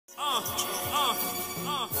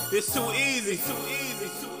It's too easy.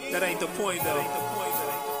 That ain't the point though.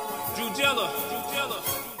 Jujella.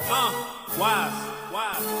 Wise.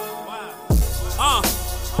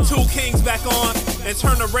 Two Kings back on and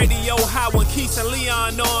turn the radio high when Keith and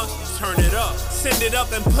Leon on. Turn it up, send it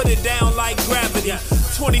up and put it down like gravity.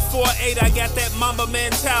 24/8, I got that Mamba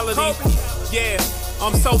mentality. Yeah,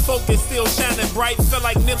 I'm so focused, still shining bright. Feel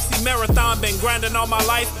like Nipsey Marathon, been grinding all my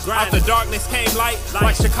life. Out the darkness came light,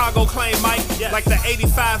 like Chicago claimed Mike. Like the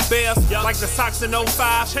 85 Bears, like the Sox in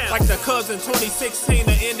 05. Like the Cubs in 2016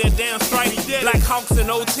 to end that damn strike. Black Hawks in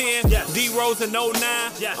 010, D-Rose in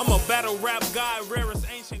 09. I'm a battle rap guy, rarest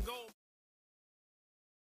ancient gold.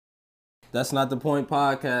 That's Not the Point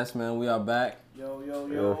podcast, man. We are back.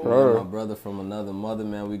 Yo. My brother from another mother,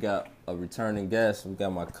 man. We got a returning guest. We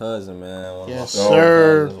got my cousin, man. Yes,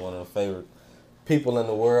 sir. One of the favorite people in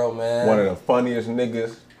the world, man. One of the funniest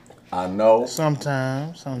niggas I know.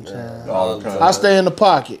 Sometimes. Yeah, all the time. I stay in the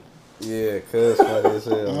pocket. Yeah, cuz funny as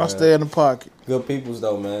hell, man. I stay in the pocket. Good peoples,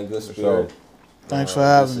 though, man. Good spirit. Thanks for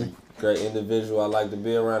having me. Great individual. I like to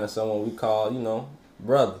be around, and someone we call,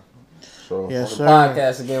 brother. Yes, sir.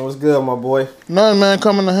 Podcast again. What's good, my boy? Nothing, man.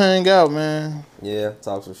 Coming to hang out, man. Yeah,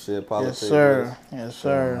 talk some shit, politics. Yes,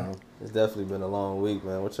 sir. It's definitely been a long week,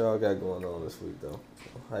 man. What y'all got going on this week, though?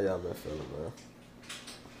 How y'all been feeling, man?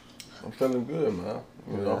 I'm feeling good, man.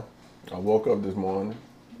 You know, I woke up this morning.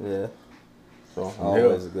 Yeah. So I'm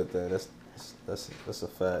always here. a good thing. That's a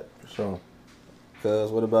fact. So.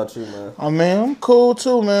 Cuz, what about you, man? I mean, I'm cool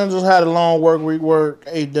too, man. Just had a long work week,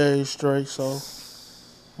 8 days straight, so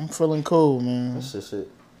I'm feeling cool, man. That's shit.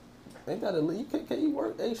 Ain't that can you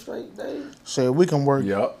work 8 straight days? So we can work.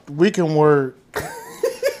 Yep. We can work.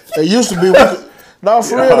 It used to be. No,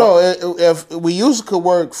 for real though. If we used to could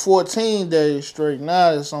work 14 days straight,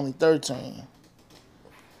 now it's only 13.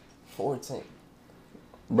 14.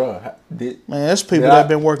 Bruh, man, there's people that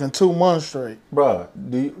been working 2 months straight. Bruh,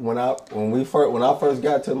 when I first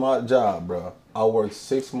got to my job, bruh, I worked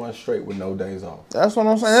 6 months straight with no days off. That's what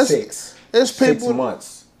I'm saying. It's people 6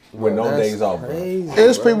 months with no days off, crazy, bro.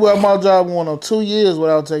 There's people at my job going on 2 years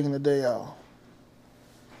without taking a day off.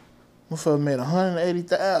 My fellas made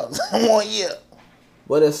 $180,000 in 1 year.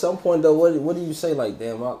 But at some point though, what do you say? Like,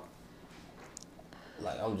 damn, I'm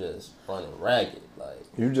just running ragged. Like,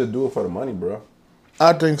 you just do it for the money, bro.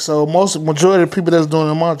 I think so. Majority of the people that's doing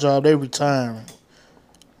it in my job, they retiring.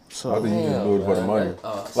 So I think you just do it for the money.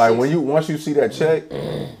 Like once you see that check,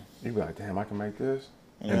 you be like, damn, I can make this,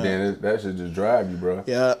 and then that should just drive you, bro.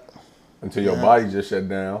 Yeah. Until your body just shut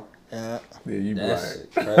down. Yeah. Then you be that's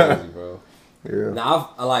like, crazy, bro. Yeah. Now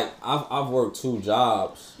I've worked 2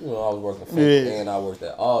 jobs. I was working for and I worked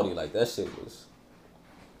at Aldi. Like, that shit was.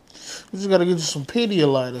 You just gotta get you some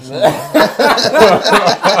Pedialyte or something.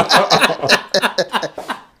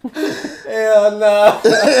 Hell no.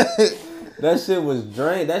 That shit was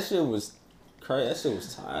drained. That shit was crazy. That shit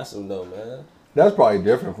was tiresome though, man. That's probably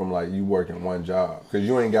different from like you working one job, cause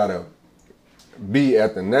you ain't gotta be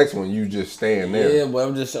at the next one. You just staying there. Yeah, but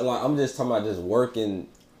I'm just talking about just working.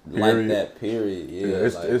 Period. Like that, period. Yeah,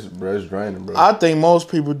 it's draining, bro. I think most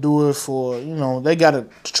people do it for, they got to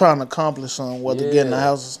try and accomplish something, whether get in the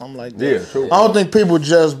house or something like that. Yeah, true. I don't think people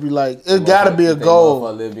just be like, it got to be a goal.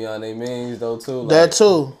 Motherfuckers live beyond their means, though, too. Like, that,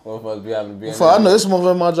 too. Motherfuckers be having to be I know this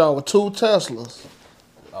motherfucker in my job with 2 Teslas.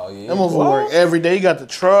 Oh, yeah? That motherfucker work every day. He got the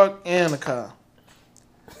truck and the car.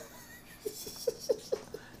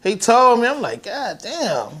 He told me, I'm like, God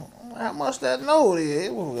damn. How much that note is?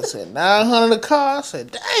 It said $900 a car. I said,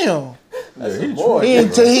 damn. That's a boy.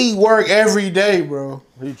 He work every day, bro.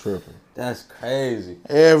 He tripping. That's crazy.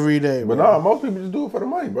 Every day, bro. But nah, most people just do it for the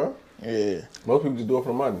money, bro. Yeah. Most people just do it for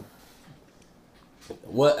the money.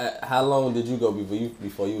 How long did you go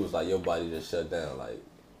before you was like, your body just shut down? Like,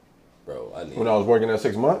 bro, I need. When I was working there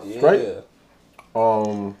 6 months straight?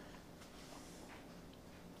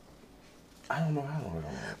 I don't know how long ago.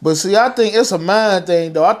 But see, I think it's a mind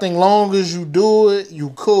thing, though. I think long as you do it, you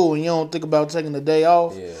cool, and you don't think about taking the day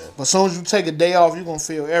off. Yeah. But as soon as you take a day off, you're going to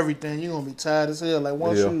feel everything. You're going to be tired as hell. Like,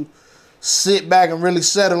 once you sit back and really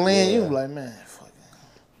settle in, you be like, man, fuck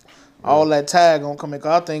it. All that tired going to come in.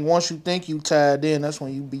 I think once you think you tired, then that's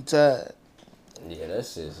when you be tired. Yeah, that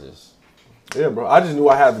shit's just... Yeah, bro. I just knew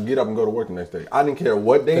I had to get up and go to work the next day. I didn't care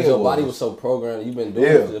what day it was. Because your body was so programmed. You've been doing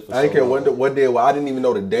it for I didn't care what day it was. I didn't even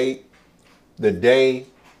know the date. The day,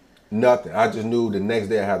 nothing. I just knew the next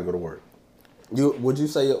day I had to go to work. Would you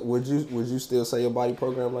still say your body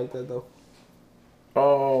programmed like that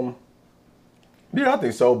though? Yeah, I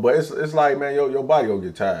think so. But it's like, man, your body gonna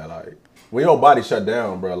get tired. Like when your body shut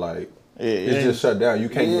down, bro. Like It's just shut down. You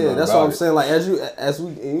can't do nothing that's about what I'm it. saying. Like as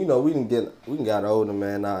we we can got older,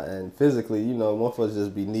 man, now, and physically, motherfuckers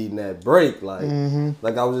just be needing that break. Like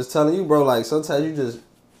like I was just telling you, bro. Like sometimes you just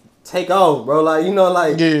take off, bro. Like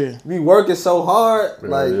be working so hard,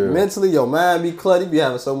 mentally, your mind be cluttered. You be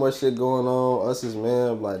having so much shit going on. Us as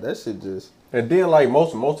men, like that shit just. And then like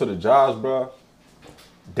most of the jobs, bro,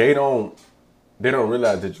 they don't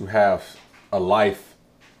realize that you have a life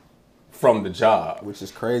from the job, which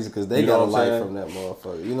is crazy because they got a life from that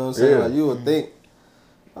motherfucker. You know what I'm saying? Like you would think,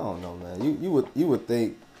 I don't know, man. You would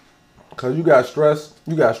think, cause you got stress.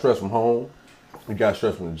 You got stress from home. You got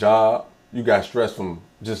stress from the job. You got stress from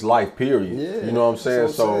just life. Period. Yeah, you know what I'm saying?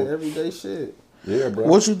 So everyday shit. Yeah, bro.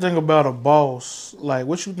 What you think about a boss? Like,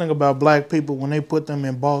 what you think about black people when they put them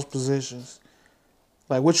in boss positions?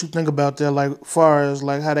 Like, what you think about that? Like, far as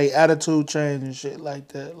like how they attitude change and shit like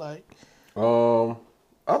that. Like,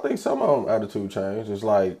 I think some of them attitude change. It's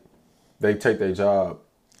like they take their job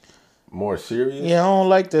more serious. Yeah, I don't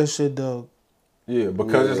like that shit though. Yeah,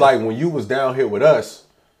 because it's like when you was down here with us,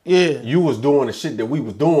 you was doing the shit that we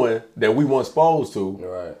was doing that we weren't supposed to.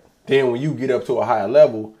 Right. Then when you get up to a higher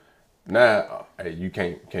level, now hey, you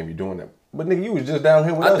can't be doing that. But nigga, you was just down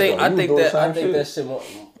here with us. I think that shit more,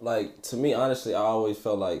 like, to me, honestly, I always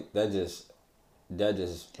felt like that just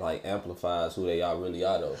like amplifies who they really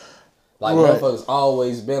are though. Like motherfuckers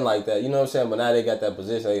always been like that, you know what I'm saying? But now they got that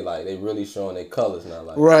position, they really showing their colors now.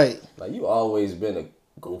 Like like you always been a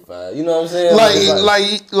goof ass, you know what I'm saying?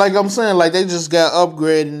 Like I'm saying, like they just got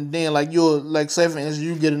upgraded, and then like you'll like say for instance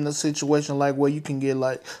you get in a situation like where you can get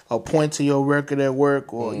like a point to your record at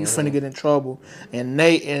work, or you finna get in trouble, and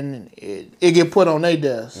it get put on their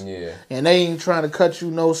desk. Yeah. And they ain't trying to cut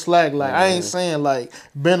you no slack. Like I ain't saying like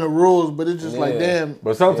bend the rules, but it's just like damn.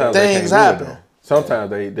 But sometimes things happen. Sometimes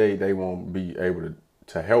they won't be able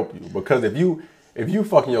to help you, because if you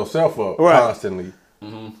fucking yourself up constantly,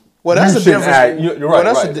 well, that's a different. You're right.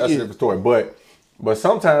 That's a different story. But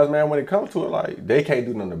sometimes, man, when it comes to it, like they can't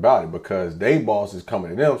do nothing about it because they boss is coming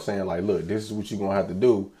to them saying like, look, this is what you're gonna have to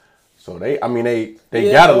do. So they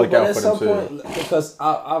gotta look out for themselves. Because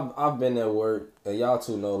I've been at work, and y'all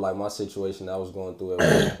two know like my situation I was going through at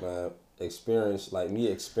work, man.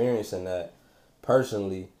 Experiencing that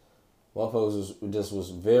personally. Motherfuckers was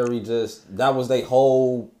very that was they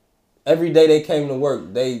whole, every day they came to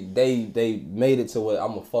work, they made it to where I'm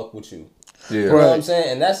gonna fuck with you. Yeah. You know what I'm saying?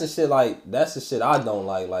 And that's the shit I don't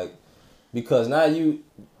like, because now you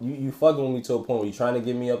fucking with me to a point where you trying to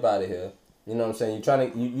get me up out of here. You know what I'm saying?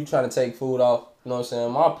 You trying to take food off, you know what I'm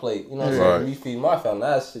saying, my plate. You know what I'm saying? Me feed my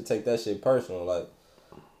family. Take that shit personal, like.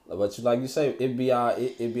 But like you say, it be our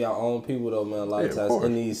own people though, man. A lot of times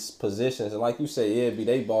in these positions, and like you say, it be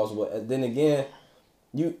they boss. But then again,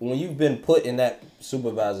 when you've been put in that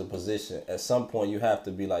supervisor position, at some point you have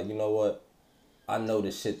to be like, you know what? I know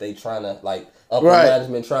the shit they trying to like upper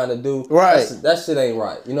management trying to do. Right. That shit ain't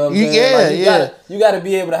right. You know what I'm saying? Yeah, you gotta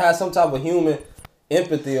be able to have some type of human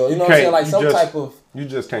empathy, or you know what I'm saying, like some type of. You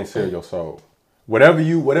just can't sell your soul. Whatever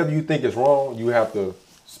you think is wrong, you have to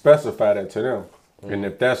specify that to them. And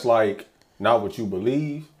if that's like not what you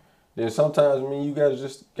believe, then sometimes you guys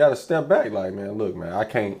just gotta step back. Like, man, look, man, I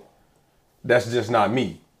can't. That's just not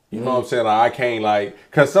me. You know what I'm saying? Like, I can't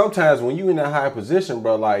cause sometimes when you in that high position,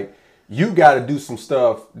 bro, like you gotta do some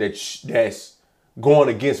stuff that's going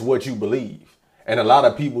against what you believe. And a lot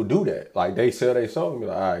of people do that. Like they sell their soul and be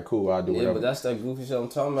like, all right, cool, I'll do whatever. Yeah, but that's that goofy shit I'm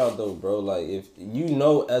talking about though, bro. Like if you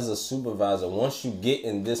know as a supervisor, once you get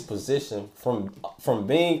in this position from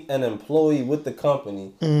being an employee with the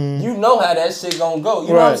company, you know how that shit gonna go. You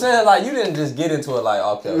know what I'm saying? Like you didn't just get into it like,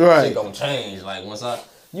 okay, shit gonna change. Like once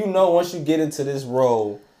you get into this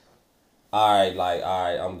role,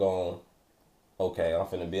 I'm going, okay, I'm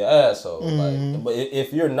finna be an asshole. Like, but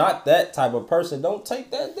if you're not that type of person, don't take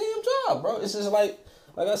that damn job, bro. It's just like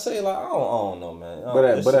I say, like I don't know, man.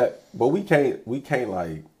 But we can't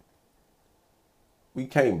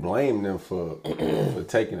blame them for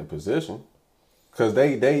taking a position, because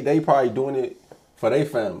they probably doing it for their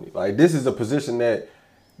family. Like this is a position that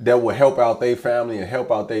will help out their family and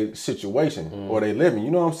help out their situation or they living. You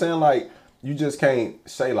know what I'm saying? Like you just can't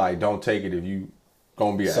say like don't take it if you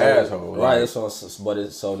gonna be an asshole, right?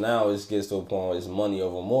 So now it gets to a point where it's money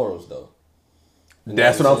over morals, though.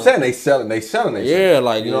 That's what I'm saying. They selling their shit. Yeah,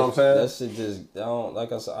 like you know what I'm saying. That shit just I don't,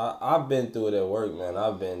 like I said. I've been through it at work, man.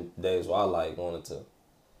 I've been days where I wanted to,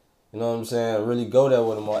 you know what I'm saying, really go there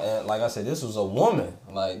with them. And like I said, this was a woman.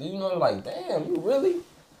 Like you know, like damn, you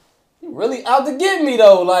really out to get me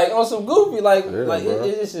though. Like on some goofy,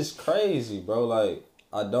 it's just crazy, bro. Like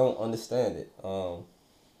I don't understand it.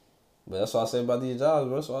 But that's what I say about these jobs,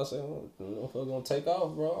 bro. That's why I say, if I'm gonna take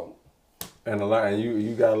off, bro, And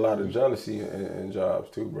you got a lot of jealousy in jobs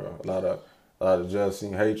too, bro. A lot of jealousy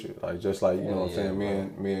and hatred. Like just like you know what I'm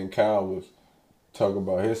saying. Me and Kyle was talking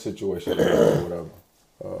about his situation or whatever.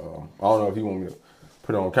 I don't know if he want me to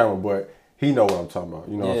put it on camera, but he know what I'm talking about.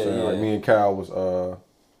 You know what I'm saying? Like me and Kyle was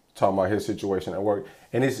talking about his situation at work,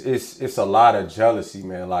 and it's a lot of jealousy,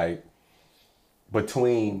 man. Like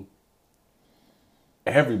between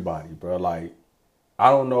everybody, bro. Like I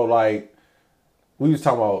don't know. Like we was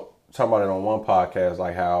talking about it on one podcast,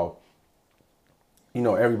 like how you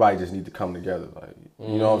know everybody just need to come together. Like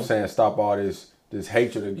you know what I'm saying? Stop all this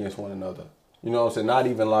hatred against one another. You know what I'm saying? Not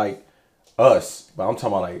even like us, but I'm talking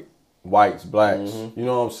about like whites, blacks, you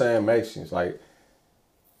know what I'm saying? Mexicans. Like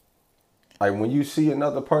when you see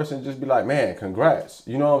another person, just be like, man, congrats.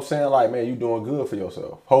 You know what I'm saying? Like, man, you doing good for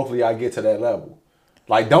yourself. Hopefully I get to that level.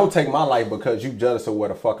 Like, don't take my life because you jealous of where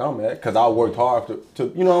the fuck I'm at, because I worked hard to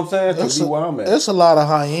you know what I'm saying, to be where I'm at. There's a lot of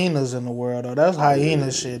hyenas in the world, though. That's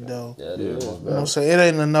hyena shit, though. Yeah, you know what I'm saying? It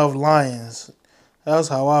ain't enough lions. That's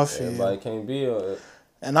how I feel. Everybody can't be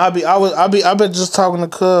And I've been just talking to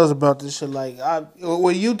Cuz about this shit. Like,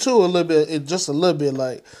 with you too, a little bit, just a little bit,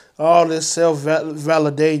 like, all this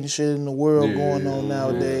self-validating shit in the world going on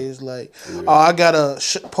nowadays. Like, oh, I gotta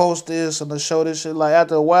post this and show this shit. Like,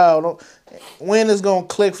 after a while, when it's gonna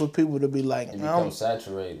click for people to be like, it become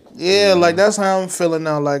saturated. Yeah, like, that's how I'm feeling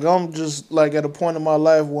now. Like, I'm just, like, at a point in my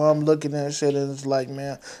life where I'm looking at shit and it's like,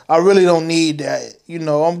 man, I really don't need that. You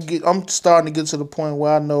know, I'm starting to get to the point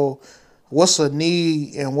where I know what's a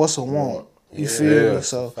need and what's a want. You feel me?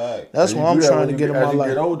 So that's what I'm trying to get in my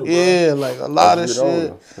life. Older, like a lot of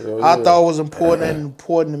shit I thought was important ain't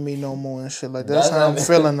important to me no more and shit. Like that's how I'm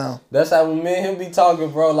feeling now. That's how when me and him be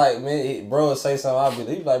talking, bro. Like bro will say something,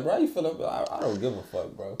 he be like, bro, you feeling? I don't give a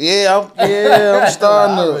fuck, bro. I'm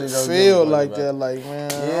starting to really feel like bro. That. Like,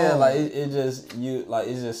 man. Yeah, like it's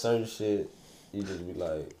just certain shit. You just be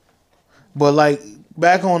like. But like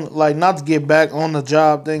back on, like, not to get back on the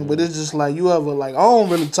job thing, but it's just like, you ever, like, I don't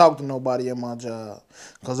really talk to nobody at my job,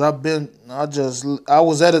 cause I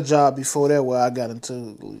was at a job before that where I got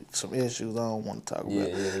into some issues I don't want to talk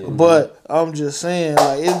about. But I'm just saying,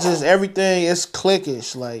 like, it's just everything is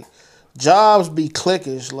cliquish. Like, jobs be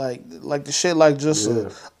cliquish, like the shit, like just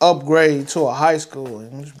a upgrade to a high school,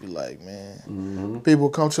 and just be like, man, people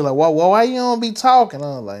come to like, why you don't be talking?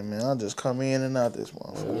 I'm like, man, I just come in and out this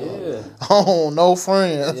motherfucker. Oh, no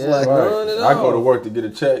friends. Like, I go to work to get a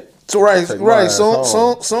check. Right.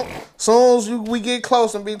 Soon as we get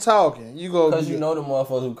close and be talking, you go. Cause you know the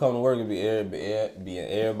motherfuckers who come to work and be in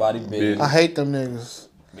everybody business. I hate them niggas.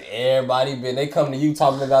 Everybody they come to you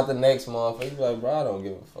talking about the next motherfucker. You like, bro, I don't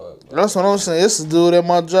give a fuck. Bro. That's what I'm saying. It's a dude at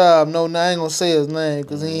my job. No, I ain't gonna say his name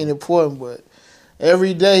because he ain't important. But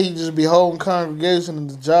every day he just be holding congregation in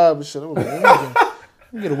the job and shit. I'm like,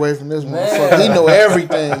 get away from this motherfucker. He know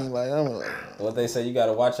everything. Like, I'm like, what they say, you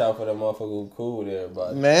gotta watch out for that motherfucker who cool with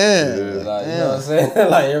everybody. Man, like, you know what I'm saying?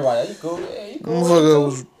 Like, everybody, you cool? Yeah, you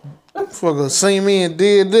cool. Motherfucker seen me and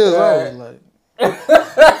did this. Right. I was like.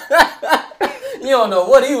 You don't know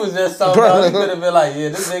what he was just talking about. He could have been like, yeah,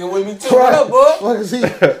 this nigga with me too. What up, boy? What is he?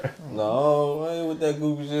 No, I ain't with that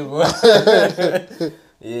goofy shit, boy.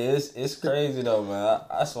 Yeah, it's crazy though, man.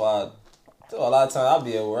 That's why a lot of times I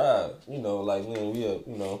be at where like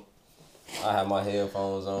when I have my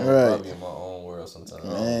headphones on. Right. I be in my own world sometimes.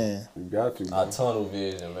 Man, you got to. I tunnel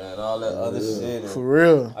vision, man. All that other shit. For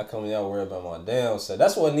real. I come out worried about my damn self.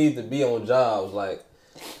 That's what needs to be on jobs, like.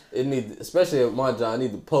 It need, especially at my job, I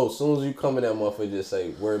need to post. As soon as you come in that motherfucker, just say,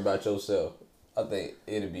 worry about yourself. I think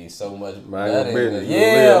it'd be so much better.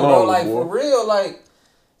 Yeah, bro, like, for real, like,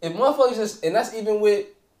 if motherfuckers just, and that's even with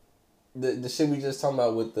the shit we just talking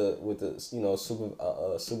about with the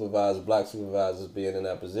supervisors, black supervisors being in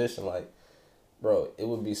that position, like, bro, it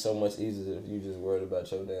would be so much easier if you just worried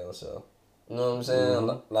about your damn self. You know what I'm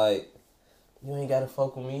saying? Like, you ain't gotta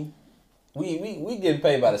fuck with me. We getting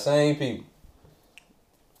paid by the same people.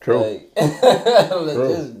 True. Like,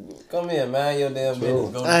 just come here, man. Your damn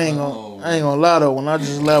business. I ain't gonna lie though. When I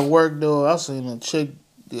just left work though, I seen a chick,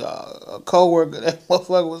 a coworker. That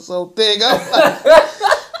motherfucker was so thick.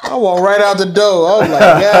 I walked right out the door. I was like,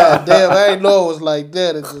 God damn, I ain't know it was like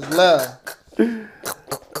that. It just left. You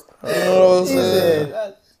know what I'm saying?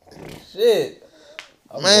 Shit.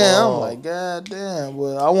 Man, I'm like, God damn,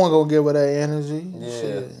 but I wasn't gonna give her that energy. Yeah.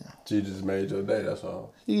 Shit. She just made your day, that's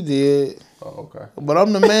all. He did. Oh, okay. But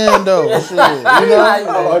I'm the man though. Shit, you know?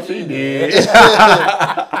 Oh, she did.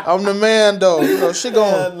 I'm the man though. You know, she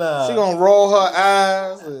gonna roll her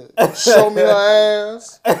eyes and show me her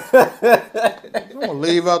ass. I'm gonna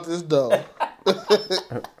leave out this door.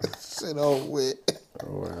 Shit over with.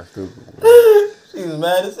 Oh, that's stupid. Man. She was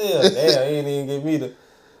mad as hell. Damn, he didn't even give me the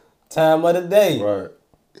time of the day. Right.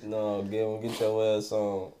 No, get your ass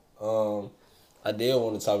on. I did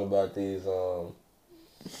want to talk about these. I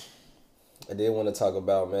did want to talk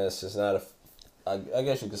about, man. It's just not I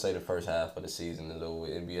guess you could say the first half of the season a little with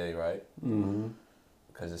NBA, right? Mm-hmm.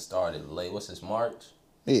 Because it started late. What's this, March?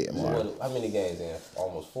 Yeah, So March. how many games in?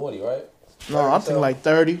 Almost 40, right? No, I think like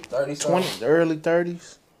 30, 30 20, the early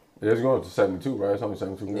 30s. Yeah, it's going to 72, right? It's only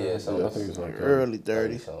 72 games. Yeah, so I think it's like Early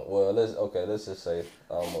 30s. Well, let's just say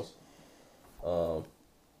almost. So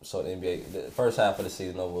the NBA, the first half of the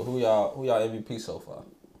season over. Who y'all MVP so far?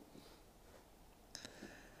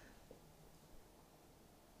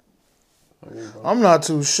 I'm not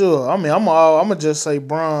too sure. I mean, I'm gonna just say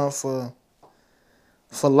Bron for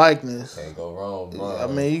likeness. Can't go wrong, bro. I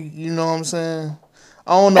mean, you know what I'm saying.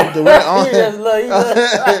 I don't know what the I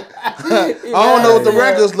don't know what the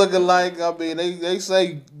records looking like. I mean, they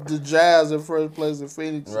say the Jazz in first place and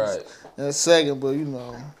Phoenix Right. in second, but you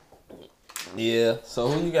know. Yeah. So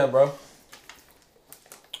who you got, bro?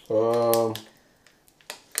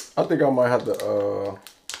 I think I might have to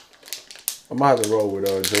roll with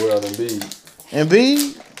Joel Embiid.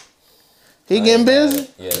 Embiid, he getting busy.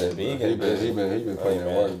 Yeah, Embiid getting busy. He been putting that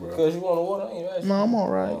work, bro. Cause you want the water, ain't you? Actually? No, I'm all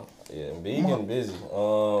right. Yeah, Embiid getting busy.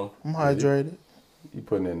 I'm hydrated. He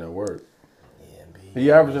putting in that work. Yeah, Embiid.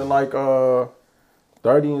 He averaging like 30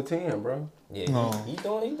 and 10, bro. Yeah, No. he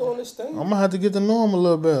doing this thing. I'm gonna have to get to know him a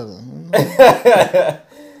little better.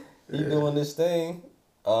 He doing this thing.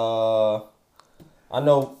 I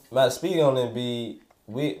know, Matt, speaking on Embiid,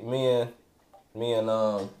 me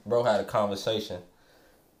and bro had a conversation, I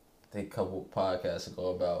think a couple podcasts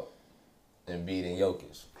ago, about Embiid and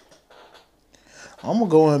Jokic. I'm gonna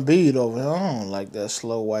go Embiid over here. I don't like that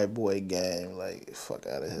slow white boy game. Like, fuck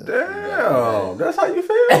out of here. Damn, that's how you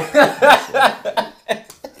feel?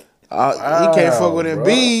 He can't fuck with Bro.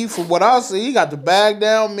 Embiid. For what I see, he got the bag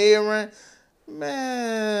down, mirroring.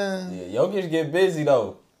 Man, Yeah, Jokic get busy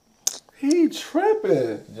though. He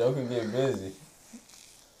tripping. Jokic get busy.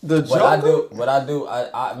 The What Joker? I do,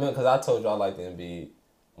 because I told you I like the Embiid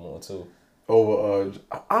more too. Over,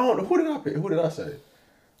 I don't know. Who did I pick? Who did I say?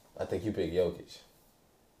 I think you picked Jokic.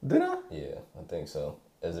 Did I? Yeah, I think so.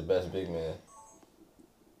 As the best big man.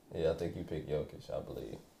 Yeah, I think you picked Jokic, I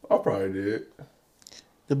believe. I probably did.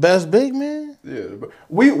 the best big man. Yeah, but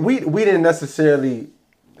we didn't necessarily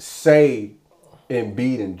say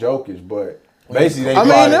Embiid and Jokic, but basically they I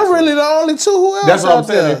mean, probably they're really the only two. Who else that's what I'm out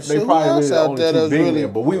there? saying. They Who probably else really the out only there two that's big really?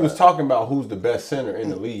 men. But we was talking about who's the best center in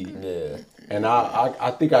the league, Yeah, and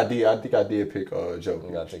I think I did pick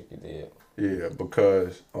Jokic. I think you did. Yeah,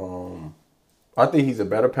 because I think he's a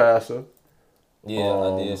better passer.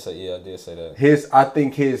 Yeah, I did say that. I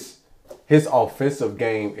think his offensive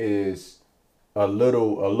game is a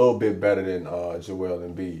little bit better than Joel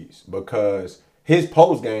Embiid's, because his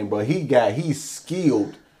post game, but he's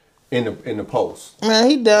skilled in the post. Man,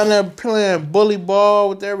 he down there playing bully ball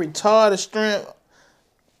with that retarded strength.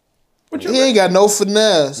 But He ain't got no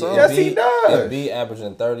finesse. Yeah, huh? Yes, he does. Embiid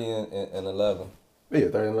averaging 30 and 11. Yeah,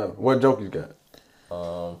 30-11. What Jokic got?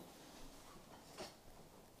 Um,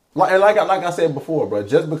 Like I said before, bro,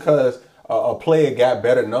 just because a player got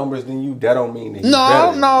better numbers than you, that don't mean that he's No,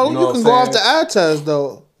 better. no, You know you what can I'm go off saying? the eye test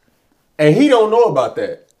though. And he don't know about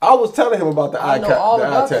that. I was telling him about the I know all the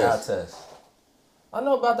about eye the eye test. test. I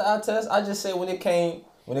know about the eye test. I just said when it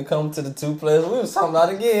come to the two players, we was talking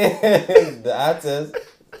about it again. The eye test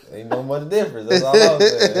ain't no much difference. That's all I was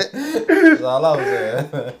saying. That's all I was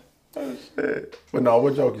saying. But no,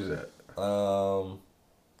 what Jokic's at?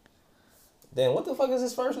 Then what the fuck is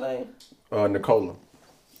his first name? Nikola.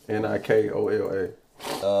 Nikola.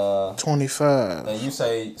 25. And you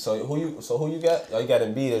say who you got? Oh, you got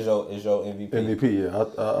Embiid as your MVP. MVP, yeah.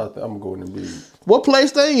 I'm going to be. What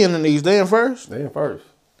place they in these? They in first? They in first.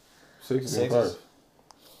 Sixers in Sixers. first.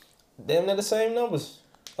 Damn, they're the same numbers.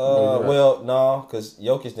 Yeah. Well, no, because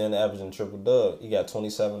Jokic then averaging triple dub. He got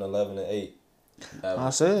 27, 11, and 8. I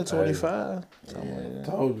said 25.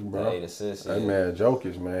 Told you, bro. 8 assists. That Yeah. man,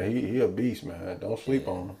 Jokic, man, he a beast, man. Don't sleep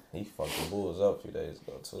on him. He fucked the Bulls up a few days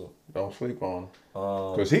ago too. Don't sleep on him.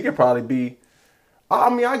 Um, Cause he could probably be. I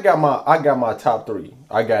mean, I got my top three.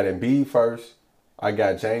 I got Embiid first. I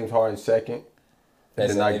got James Harden second. And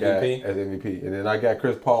As then I MVP? got as MVP. And then I got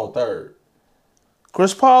Chris Paul third.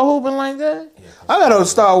 Chris Paul hooping like that? I gotta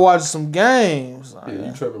start watching some games. Yeah,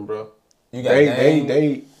 you tripping, bro. you got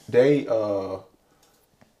Dame. They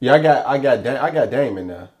yeah, I got Dame in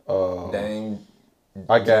there. Dame,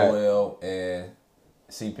 I got Joel, and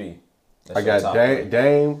CP. That's I your got top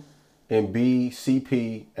Dame, Embiid,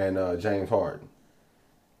 CP, and James Harden.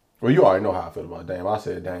 Well, you already know how I feel about Dame. I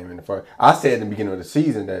said Dame in the first. I said in the beginning of the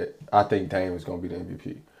season that I think Dame is going to be the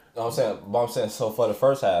MVP. I'm saying, so for the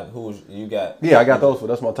first half, who you got? Yeah, I got those for.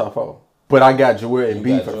 That's my top 4. But I got Joel You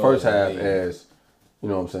Embiid got for the Joel first half Embiid. as, you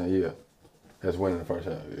know what I'm saying? Yeah, as winning the first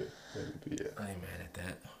half. Yeah, MVP, yeah. I ain't mad at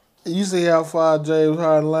that. You see how far James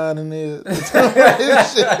Harden lining is?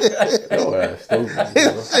 Your ass stupid,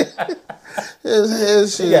 bro.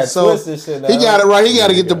 His shit. He got So twisted shit now. he got it right. He got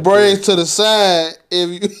to Yeah, get the he got braids to the side. If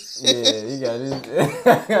you, Yeah, he got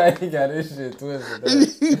this. He got this shit twisted. Now.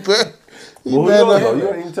 he better, he Well, who better yours, not- though? You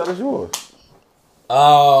didn't even tell us yours.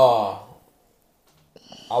 Oh,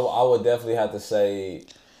 I would definitely have to say.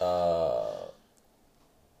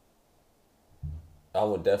 I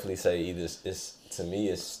would definitely say either it's to me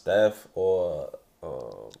it's Steph or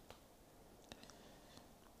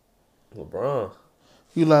LeBron.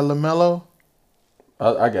 You like LaMelo?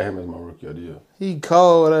 I got him as my rookie of the year. He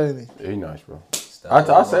cold, ain't he? He nice, bro. Steph I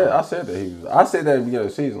or said LeBron. that he was. I said that at the beginning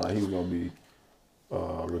of the season, like he was gonna be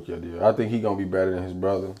rookie of the year. I think he gonna be better than his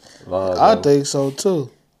brother. Lonzo. I think so too.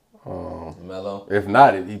 Melo. If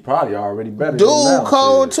not, he probably already better. Dude, than him now,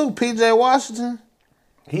 cold shit. too. PJ Washington.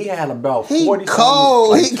 He had about He 40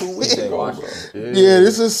 cold. like He- 2 weeks PJ ago, bro. Washington. Yeah,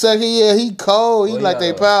 this is second year. He cold. He Well, like he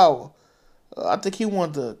they got power. I think he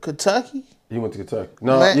went to Kentucky. He went to Kentucky.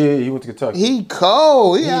 No, Man. yeah, he went to Kentucky. He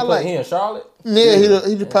cold. He He, got like he in Charlotte. yeah.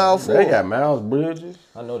 He the power They forward. got Miles Bridges.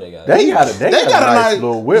 I know they got. They it. got a nice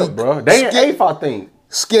little whip, bro. They in eighth, I think.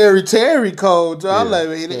 Scary Terry cold. So I'm Yeah.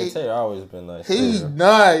 like, Yeah, Terry always been nice. he's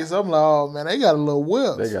nice. I'm like, oh man, they got a little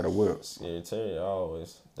whip. They got a whip. Yeah, Terry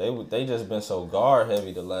always. They just been so guard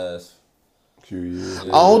heavy the last. Few years. I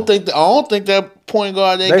don't think that point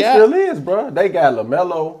guard they They got still is, bro. They got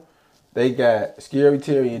LaMelo. They got Scary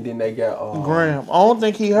Terry, and then they got Graham. I don't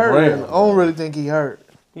think he hurt. Graham. I don't really think he hurt.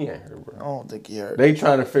 He ain't here, I bro. don't think he hurt. They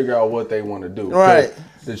trying to figure out what they want to do. 'Cause Right.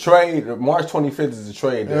 The trade, March 25th is the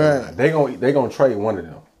trade deadline. Right. They gonna trade one of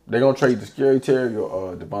them. They gonna trade the Scary Terry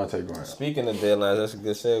or Devontae Graham. Speaking of deadlines, that's a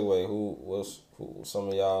good segue. Who some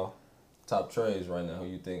of y'all top trades right now? Who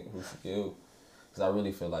you think who should give? Because I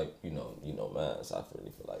really feel like you know, man. So I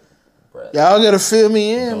really feel like Bradley. Y'all gotta fill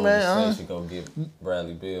me in, Golden man. State should go get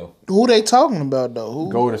Bradley Beal. Who they talking about though? Who?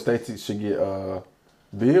 Golden State should get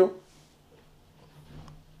Bill.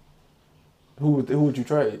 Who would you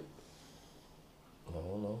trade? I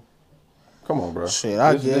don't know. Come on, bro. Shit,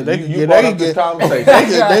 I This- get. They you could get. brought They up could this get.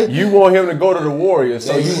 conversation. They You want him to go to the Warriors,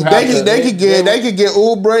 so you have they to. could. They could get. They could get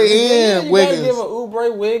Oubre Yeah, and you gotta Wiggins. give a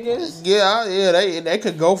Oubre Wiggins. Yeah. They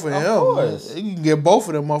could go for him. course. You can get both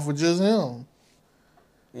of them off for just him.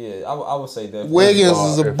 Yeah, I would say that. Wiggins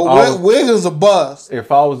is a if I was- Wiggins a bust.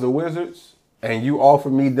 If I was the Wizards and you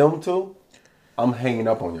offered me them two, I'm hanging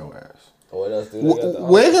up on your ass. What else do they got? The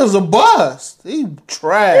Wiggins a bust. He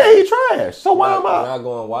trash. Yeah, he trash. So why am You're I? not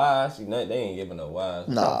going wise. They ain't giving up wise.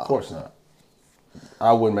 Nah. Of course not.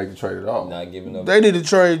 I wouldn't make the trade at all. Not giving up. They need to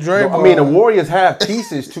trade Draymond. I mean, the Warriors have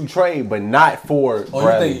pieces to trade, but not for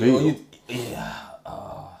Bradley Beal. Yeah.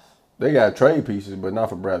 They got trade pieces, but not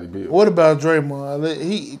for Bradley Beal. What about Draymond?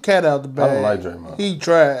 He cat out the bag. I don't like Draymond. He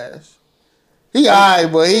trash. He alright,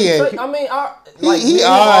 but he ain't. I mean, he he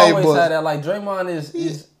alright, always but- had that. Like Draymond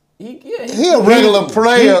is He a regular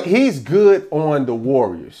player. He's good on the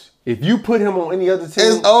Warriors. If you put him on any other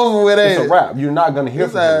team, It's over with. it's Ain't a it? wrap. You're not gonna hear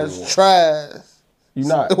His from him ass anymore. trash. You're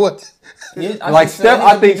not. What? Like Steph,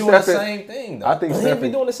 I think doing the Steph- same thing. Though. I think he Steph- be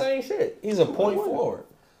doing the same shit. He's a point forward.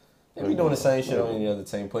 He be doing the same shit on any other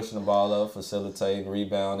team, pushing the ball up, facilitating,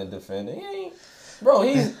 rebounding, defending. He ain't, bro.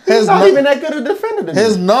 He's He's not even that good a defender than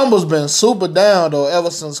His you. numbers been super down though ever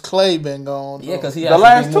since Clay been gone. yeah, because he The has to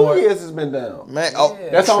last be 2 more, years has been down. man, oh, Yeah.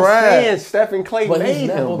 That's what I'm trash. saying. Steph and Clay But made he's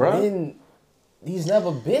never him, bro. been. He's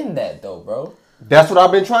never been that though, bro. That's what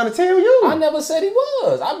I've been trying to tell you. I never said he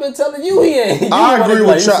was. I've been telling you he ain't. You I wanna agree be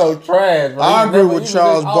like, with he's Charles. so trash, bro. I He's agree never- with he was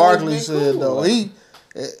Charles just always Barkley been said cool, though. like- He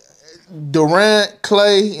Durant,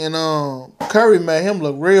 Clay, and Curry made him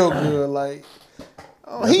look real good. Like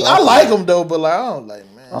I like him though, but like I don't like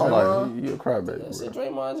man. I'm like, you a crybaby, See, bro.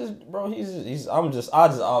 Draymond just, bro, I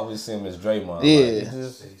just always see him as Draymond. Yeah. Like, he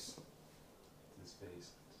just, His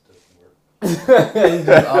face doesn't work. he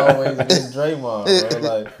just always been Draymond, bro.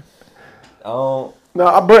 Like, I don't.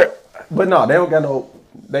 No, but no, they don't got no.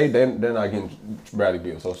 They're not getting Bradley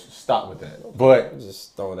Beal, so stop with that. But I'm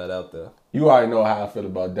just throwing that out there. you already know how I feel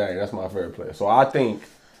about Dame. That's my favorite player. So I think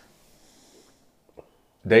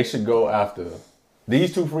they should go after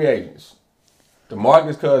these two free agents,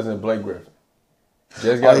 DeMarcus Cousins and Blake Griffin.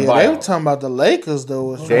 Just got Oh, to yeah, buy they them. were talking about the Lakers though.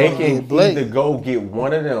 was They trying to can get Blake. either go get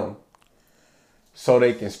one of them, so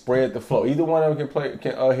they can spread the flow. Either one of them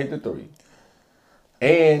can hit the three,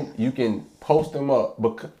 and you can post them up.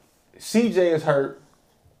 CJ is hurt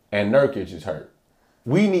and Nurkic is hurt.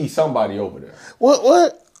 We need somebody over there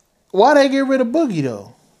What? Why they get rid of Boogie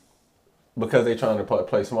though? because they trying to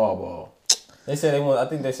play small ball. They said they want. I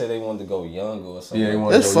think they said they wanted to go younger or something. Yeah, they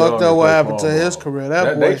want It's fucked up what happened to his career.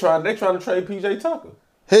 That boy, They trying to trade PJ Tucker.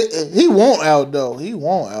 he won't out though. He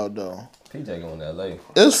won't out though. PJ going to LA.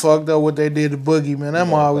 It's fucked up what they did to Boogie, man. That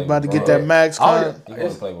mom was about to get that max Oh, yeah. contract. He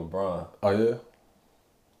going to play with Bron. Oh yeah.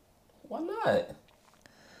 Why not?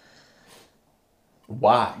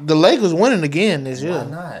 Why? The Lakers winning again this Why year.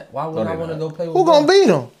 not? Why would No, I they want to not. go play with Who Bron? gonna beat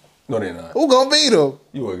him? No, they're not. Who gonna beat him?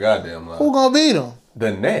 You a goddamn lie. Who gonna beat him?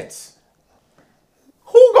 The Nets.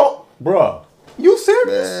 Who gon' bruh? You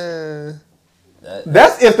serious? Man.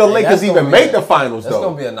 That's if the Lakers that's gonna even be make a- the finals, That's though.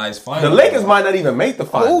 going to be a nice final. The Lakers might not even make the Who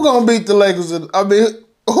finals. gonna beat the Lakers? I mean,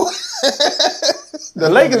 The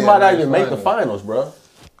Lakers be a might not nice even make the final. finals,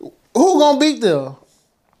 bruh. who gonna beat them?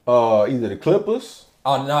 Either the Clippers.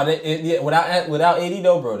 Oh, no. Without AD,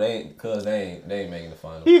 though, bro, they ain't making the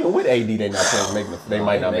finals. Even with AD, they not playing, making the, they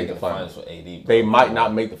might not make making the finals. with AD. Bro. They might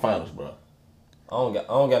not make the finals, bruh. I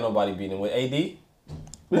don't got nobody beating them with AD.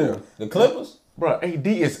 Yeah, The Clippers. bruh. AD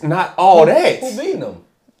is not all that. Who beating them?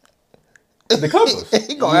 The Clippers.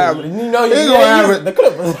 He gonna average. You know He gonna average. the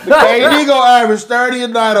Clippers. AD gonna average 30 a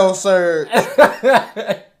night on Surge.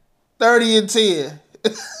 30 and 10.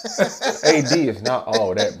 AD is not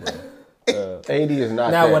all that, bro. AD is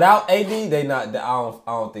not. Now that. without AD, they not. I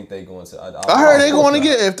don't think they going to. I heard they going to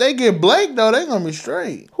get, if they get Blake though, they gonna be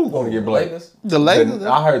straight. Who going to get Blake? Lakers? The Lakers.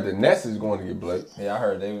 I heard the Nets is going to get Blake. Yeah, I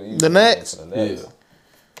heard they. The Nets? The Nets. Yeah.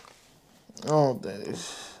 I don't think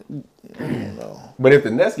it's, I don't know. But if the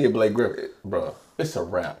Nets get Blake Griffin, bro, it's a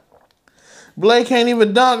wrap. Blake can't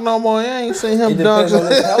even dunk no more. I ain't seen him It dunk. depends on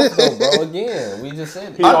his health, though, bro. Again, we just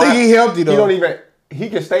said it. I think he healthy though. He don't even. He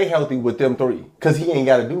can stay healthy with them three because he ain't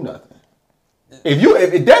got to do nothing.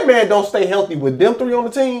 If that man don't stay healthy with them three on the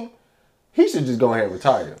team, he should just go ahead and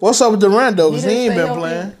retire. What's up with Durant though? Because he didn't ain't stay been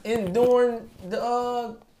healthy playing. during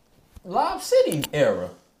the Lob City era.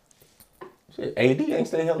 Shit, AD ain't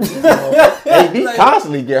stay healthy. AD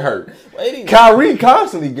constantly get hurt. AD, Kyrie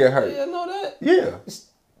constantly get hurt. yeah, know that. Yeah.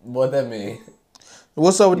 What that mean?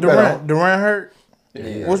 What's up with You better- Durant? Durant hurt?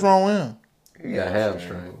 Yeah. What's wrong with him? He got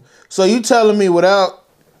hamstring. So you telling me without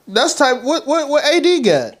that's type what AD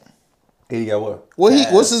got? He got what?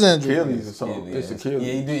 What's his injury? Achilles or something. Yeah, It's Achilles.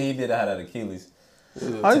 Yeah, he did have that Achilles.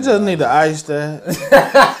 I just need to ice that.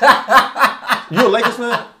 You a Lakers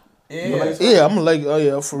fan? Yeah. Yeah, I'm a Lakers. Oh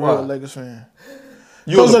yeah, for real, Why? Lakers fan.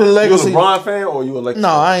 You Those a, are the you a Lakers. LeBron fan or you a Lakers No,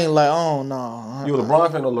 fan? I ain't like. Oh no, You a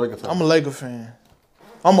LeBron fan or Lakers fan? I'm a Laker fan.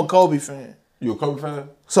 I'm a Kobe fan. You a Kobe fan?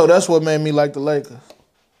 So that's what made me like the Lakers.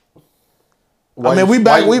 Why mean, you- we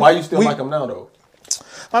back- Why you still we- like him now though?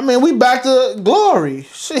 I mean, we back to glory.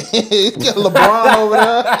 Shit, get LeBron over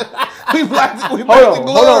there. We back to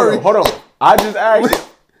glory. Hold on. I just asked.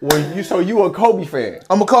 So you a Kobe fan?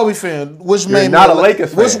 I'm a Kobe fan, which You're made me not a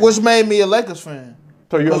Lakers fan. Which made me a Lakers fan.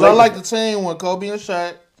 So you a Because Lakers I like fan. the team when Kobe and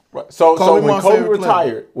Shaq. Right. So Kobe when my Kobe favorite player.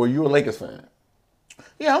 retired, were you a Lakers fan?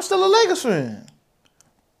 Yeah, I'm still a Lakers fan.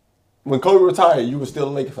 When Kobe retired, you were still a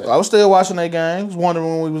Lakers fan. I was still watching their games, wondering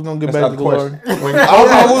when we was gonna get That's back not to the glory. question. When I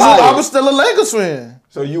Kobe was retired, still a Lakers fan.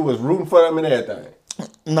 so you was rooting for them and everything.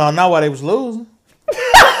 No, not while they was losing.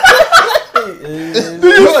 Do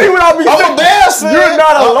you see what I mean? I'm a Bears fan. You're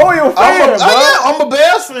not a loyal fan, bro. I'm a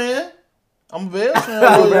Bears fan. I'm a Bears fan.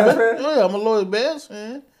 You a Bears fan? Yeah, I'm a loyal Bears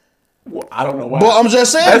fan. Well, I don't know why. But I'm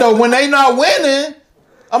just saying though, when they not winning,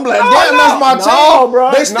 I'm like, No, damn, no, that's my no, team.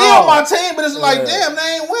 bro, They still no. my team, but it's like, damn,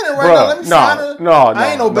 they ain't winning right Bruh, now. Let me no, sign a. no, I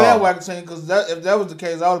ain't no no. bandwagon team because if that was the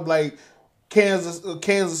case, I would be like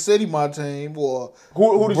Kansas City, my team, or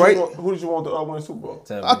who did Break- you want to win the Super Bowl?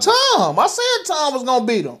 Tell me. Tom. I said Tom was gonna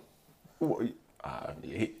beat him.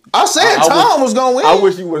 He- I said I Tom was gonna win. I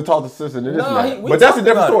wish you would have talked to Sister to this No, man. we But that's a talked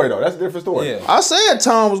different about story, it. though. That's a different story. Yeah. I said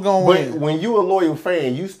Tom was gonna But win. when you a loyal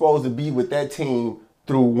fan, you supposed to be with that team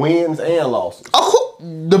through wins and losses. Oh,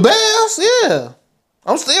 the Bears, yeah.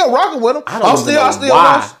 I'm still rocking with them. I don't even know I still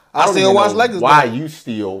why. watch. I don't still even watch know Lakers. Why games. you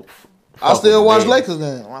still? I still fuck watch with the Lakers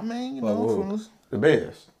then. I mean, you know, who? from- The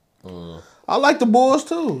Bears. I like the Bulls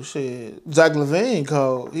too. Shit, Zach LaVine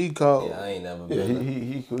cold. He cold. Yeah, I ain't never Yeah, been.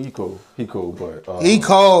 he cool. He cool, but He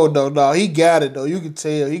cold though. Dog. He got it though. You can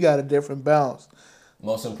tell he got a different bounce.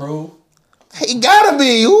 Most improved. He gotta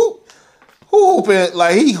be who hooping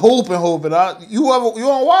like he hooping. You want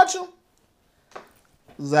to watch him?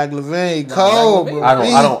 Zach LaVine cold, Zach LaVine. bro. I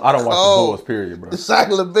He don't watch the cold. Bulls. Period, bro. Zach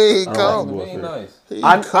LaVine I don't cold. like the Bulls. Ain't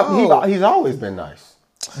nice. He cold. He's always been nice.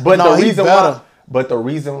 But No, the he reason better. why, but the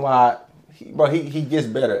reason why, he gets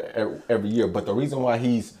better every year. But the reason why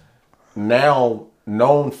he's now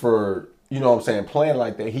known for, you know what I'm saying, playing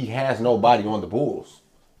like that, he has nobody on the Bulls.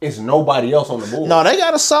 It's nobody else on the Bulls. No, they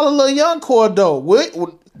got a solid little young core though.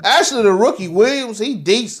 Actually, the rookie Williams, he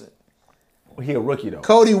decent. He a rookie though.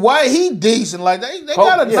 Cody White, he decent. Like they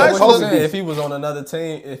got a yeah, nice What I'm look. saying, if he was on another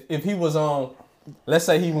team, if he was on, let's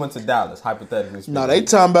say he went to Dallas, hypothetically speaking. No, they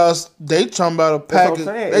talking about a That's what I'm package.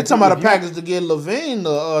 saying. They talking about a If you- package to get Levine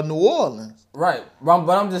to New Orleans. Right, but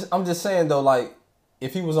I'm just saying though, like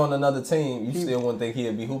if he was on another team, you still wouldn't think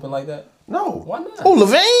he'd be hooping like that. No. Why not? Who,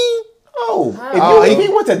 Levine? Oh, if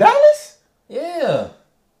he went to Dallas, Yeah,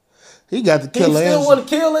 He got the he killer still instinct. want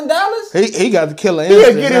to kill in Dallas. He got the killer he'd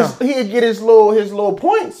instinct get now. he'd get his little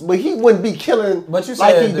points, but he wouldn't be killing But you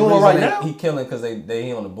like said he the doing reason right now. he killing because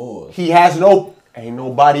he on the Bulls. He has ain't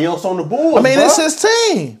nobody else on the Bulls. I mean, bruh. it's his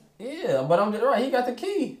team. Yeah, but I'm just right. He got the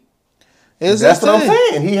key. It's That's his what I'm team.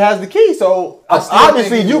 saying. He has the key. So I still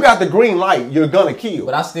obviously, think he- you got the green light. You're gonna kill.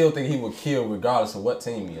 But I still think he would kill regardless of what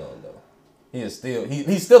team he on though. He is still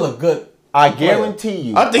he's still a good. I guarantee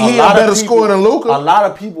you. I think he a lot of better scorer than Luka. A lot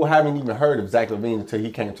of people haven't even heard of Zach LaVine until he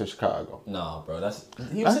came to Chicago. Nah, bro, was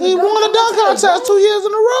He in won the a dunk contest 2 years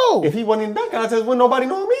in a row. If he wasn't in that contest, wouldn't nobody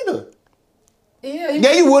know him either. Yeah,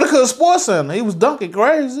 Yeah, he would have could Sports Center. He was dunking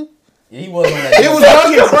crazy. he was on that. He was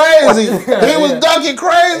dunking crazy. He was Yeah. dunking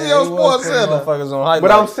crazy Yeah, on he was Sports putting Center. motherfuckers on highlights.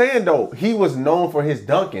 But I'm saying though, he was known for his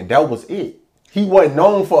dunking. That was it. He wasn't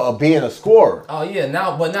known for being a scorer. Oh yeah,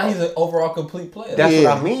 now he's an overall complete player. That's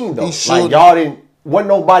Yeah. what I mean though. He should. Like y'all wasn't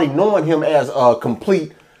nobody knowing him as a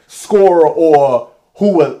complete scorer or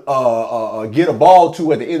who would get a ball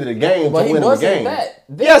to at the end of the game but to he win the wasn't game. that.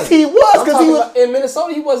 Yes, he was I'm because talking he was. about- in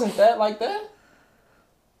Minnesota. He wasn't that like that.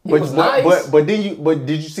 He was nice. But did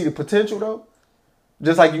you see the potential though?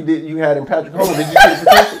 Just like you had in Patrick Holmes. Did you see the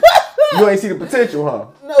potential? You ain't see the potential, huh?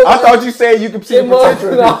 No, I but- thought you said you could see the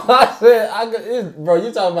potential. No, I said, bro,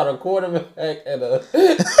 you talking about a quarterback and a.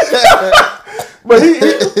 But he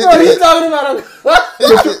Bro, you talking about a.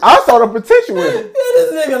 I saw the potential in him.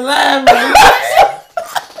 This nigga lying, bro.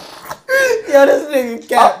 Yo, this nigga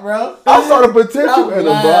cat, bro. I saw the potential in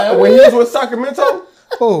him, bro. When he was with Sacramento,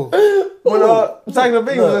 Oh, when Zach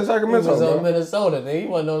LaVine was in Sacramento, He was bro. on Minnesota, nigga. He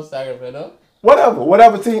wasn't on Sacramento.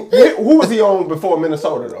 Whatever team. Who was he on before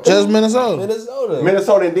Minnesota though? just Minnesota. Minnesota.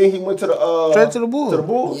 Minnesota, and then he went to the Straight to the Bulls. To the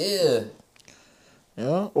Bulls. Yeah.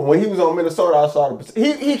 Yeah. But when he was on Minnesota, I saw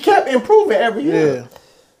the he kept improving every year. Yeah.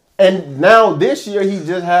 And now this year he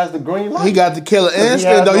just has the green light. He got the killer has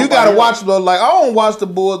instinct though. You nobody gotta else. watch though. Like I don't watch the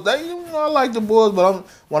Bulls. I like the Bulls, but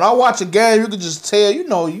when I watch a game, you can just tell. You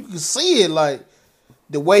can see it. Like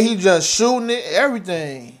the way he just shooting it,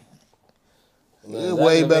 everything. He's a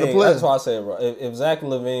way better player. That's why I say, bro. If Zach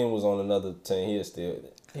LaVine was on another team, he is still.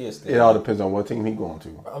 It all depends on what team he going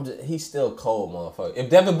to. He's still cold, motherfucker. If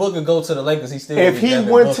Devin Booker go to the Lakers, he still. If would be he Devin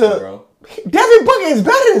went Booker, to bro. Devin Booker is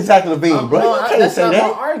better than Zach LaVine, bro. No, You can't that's say not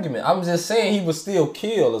that. my argument. I'm just saying he would still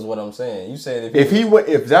kill, is what I'm saying. You said If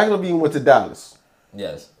Zach LaVine went to Dallas,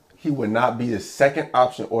 yes. he would not be the second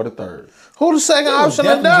option or the third. Who the second option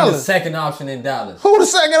in Definitely be the Dallas? second option in Dallas. Who the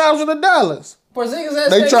second option in Dallas? Porzingis has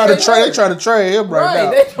They try to stay trade. They hurt. try to trade him right,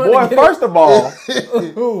 now. They trying Boy, to get first of all,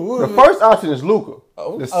 who the first option is Luka.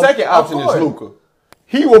 The second of option is course. Luka.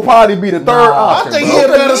 He will probably be the third I option. think bro. he a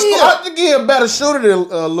better. Luka, I think he a better shooter than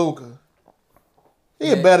Luka.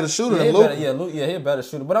 He a better shooter than Luka. He a better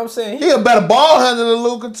shooter. But I'm saying He a better ball handler than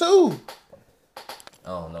Luka too. I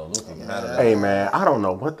don't know. Luka can handle that. Hey man, I don't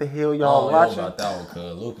know what the hell I y'all don't know watching. about that one,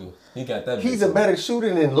 cuz Luka. He got that. He's bitch. a better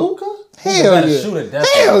shooter than Luka. Hell better yeah. shooter,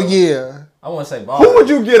 definitely. Hell yeah. I want to say ball. Who would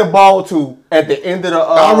you get a ball to at the end of the?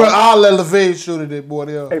 I'll let LaVine shoot it, boy.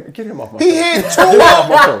 There. Hey, get him off my. He show. hit Get two. him off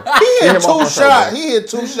my show. He Get him hit off two my show, shots. bro. He hit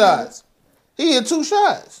two shots. He hit two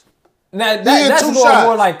shots. Now, He hit that's two going shots.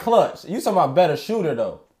 more like clutch. You talking about better shooter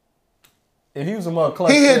though? If he was a more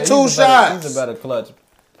clutch, He hit player, two he's a better- shots. He's a better clutch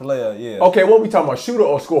player. Yeah. Okay, what we talking about? Shooter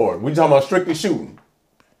or scorer? We talking about strictly shooting.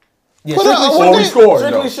 Yeah, Put strictly up- Or we scoring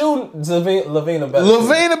Strictly though. shooting, Levine a better shooter.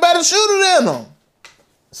 LaVine a better shooter than him.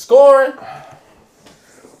 Scoring,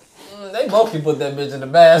 they both can put that bitch in the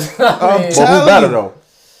basket. I mean, But Tell who better you. though?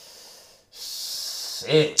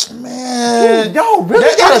 shit. Man, Y'all really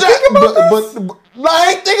That- gotta that's think about that- this? but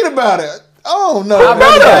I ain't thinking about it. Oh no, I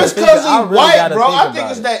really gotta it's think- because I he's really white, gotta bro. think I think about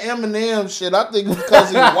it's it. that Eminem shit. I think it's because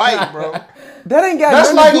he's white, bro. That ain't got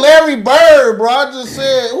That's nothing like to do- Larry Bird, bro. I just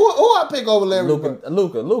said who I pick over Larry Bird.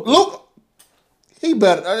 Luka. Luke, he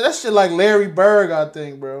better. That shit like Larry Bird, I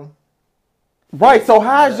think, bro. Right. So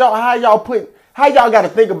how y'all got to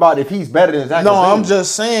think about if he's better than Zach No, LaVine? I'm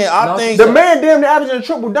just saying. I No, think the man damn near averaging a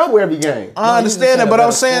triple double every game. I he's just understand a that, but I'm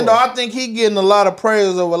better saying scorer. though, I think he getting a lot of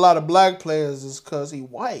praise over a lot of black players is because he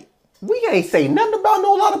white. We ain't say nothing about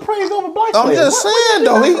no lot of praise over black I'm players. just saying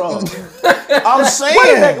though. I'm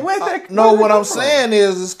saying. What I'm saying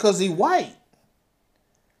is because he white.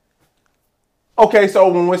 Okay, so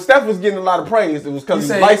when Steph was getting a lot of praise, it was because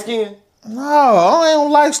he was light skinned. No, I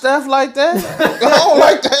don't like Steph like that. I don't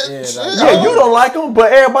like that shit. Yeah, you don't like him,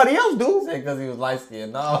 but everybody else do. Because he was light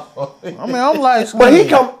skinned. No. I mean, I'm like, But he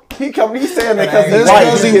saying that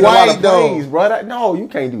because he's white though, bro. No, you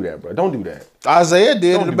can't do that, bro. Don't do that. Isaiah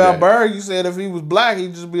did it about Bird. You said if he was black,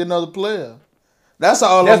 he'd just be another player. That's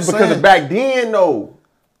all I'm saying. That's because of back then, though.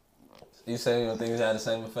 You say you don't think he's had the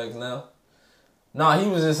same effects now? No, he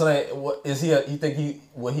was just like, you think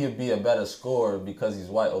would he be a better scorer because he's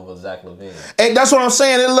white over Zach LaVine? Hey, that's what I'm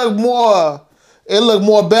saying. It looked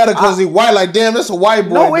more better because he's white. Like, damn, this a white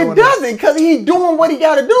boy. No, it doesn't, because he doing what he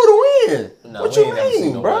got to do to win. No, what we you ain't never seen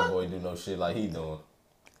mean, no bro? white boy do no shit like he doing.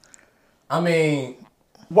 I mean,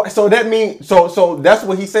 what? So that means so that's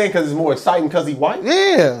what he's saying because it's more exciting because he's white.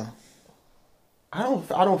 Yeah, I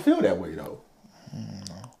don't feel that way though.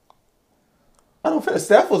 I don't feel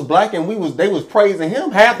Steph was black and they was praising him.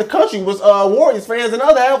 Half the country was Warriors fans and the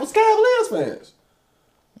other half was Cavaliers fans.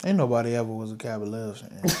 Ain't nobody ever was a Cavaliers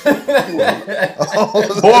fan.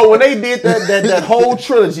 Boy, when they did that whole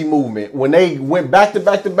trilogy movement, when they went back to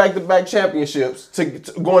back championships to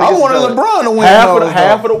going against I wanted LeBron to win.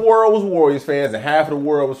 Half of the world was Warriors fans and half of the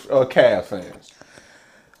world was Cavs fans.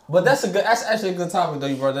 but that's actually a good topic though.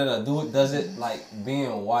 You brought that up. Does it like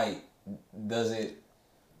being white? Does it?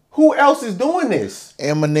 Who else is doing this?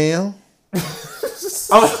 Eminem.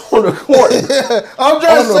 On the court. I'm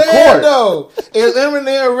just saying though, is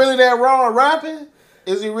Eminem really that wrong rapping?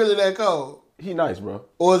 Is he really that cold? He nice, bro.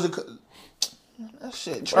 Or is it that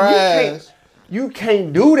shit trash? You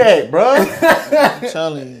can't do that, bro. I'm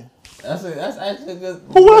telling you. That's actually a good.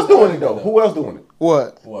 Who else doing it though? Who else doing it?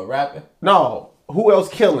 What rapping? No. Who else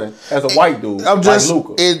killing as a white dude? I'm just like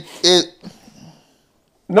Luka? It.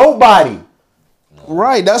 Nobody.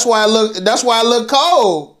 Right. That's why I look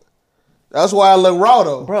cold. That's why I look raw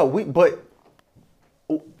though. Bro, but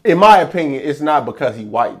in my opinion, it's not because he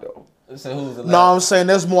white though. So who's the No, I'm saying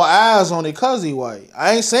there's more eyes on it because he white.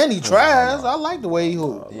 I ain't saying he trash. I like the way he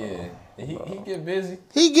hoop. Yeah. He get busy.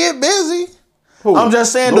 He get busy. Who? I'm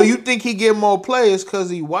just saying though, you think he get more players because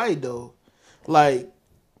he white though? Like,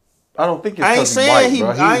 I don't think it's I ain't because saying he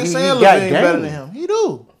white, bro. I ain't saying got LaVine game. better than him. He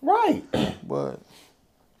do. Right. But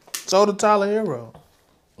so did Tyler Hero.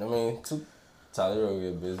 I mean, Tyler Hero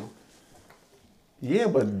get busy. Yeah,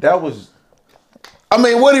 but that was. I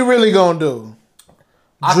mean, what he really gonna do?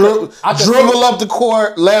 Dribble up the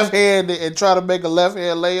court, left hand, and try to make a left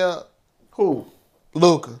hand layup? Who?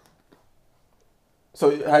 Luka.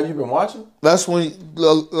 So have you been watching? That's when a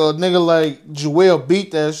nigga like Joel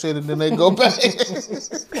beat that shit, and then they go back.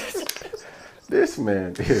 This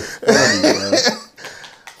man is funny, man.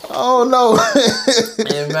 Oh no!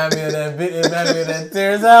 It reminded me of that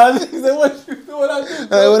Terrence Howard. He said, "What you doing out there?" Hey,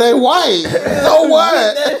 well, they white. So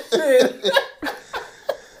what? That shit.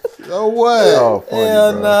 So what? Oh, funny,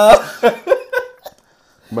 Hell bro. no.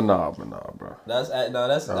 But nah, bro. That's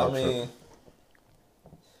I mean,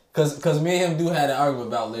 cause me and him do have an argument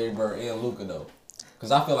about Larry Bird and Luka though.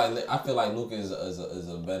 Cause I feel like Luka is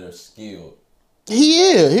a better skill. He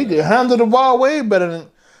is. He can handle the ball way better than.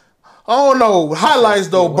 I don't know. Highlights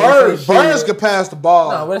though. Burns can pass the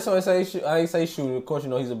ball. Nah, but that's what I say. I ain't say shooter. Of course, you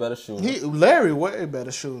know he's a better shooter. Larry way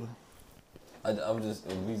better shooter. I'm just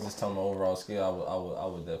if we just talking about overall skill, I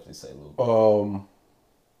would definitely say Luka.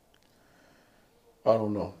 I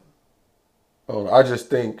don't know. I just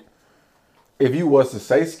think if you was to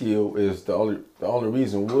say skill, is the only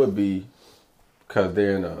reason would be because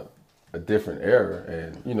they're in a different era,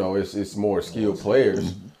 and you know it's more skilled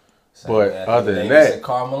players. But other than that,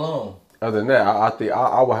 Karl Malone. Other than that, I think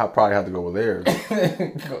I would probably have to go with Larry.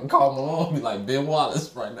 Karl Malone be like Ben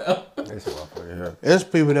Wallace right now. There's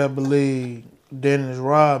people that believe Dennis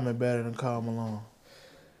Rodman better than Karl Malone.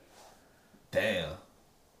 Damn.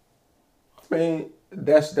 I mean,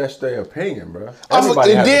 that's their opinion, bro.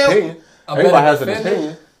 Everybody has an opinion. Everybody has an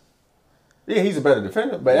opinion. Yeah, he's a better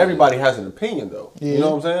defender, but everybody has an opinion, though. Yeah. You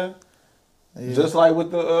know what I'm saying? Yeah. Just like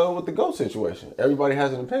with the GOAT situation, everybody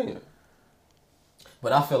has an opinion.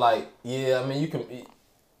 But I feel like, I mean, you can.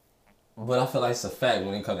 But I feel like it's a fact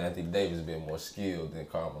when it comes to Anthony Davis being more skilled than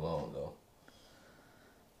Karl Malone, though.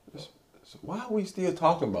 So why are we still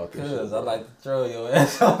talking about this? Because I like to throw your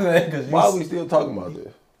ass on that. Why are we still talking about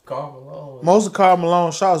this? Karl Malone. Most of Karl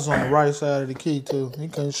Malone's shots is on the right side of the key too. He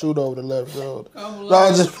couldn't shoot over the left shoulder.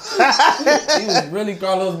 He was really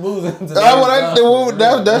Carlos Boozer.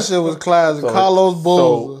 That shit was classic. Carlos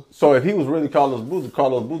Boozer. So if he was really Carlos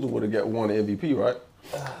Boozer would have won the MVP, right?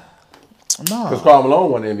 Because Karl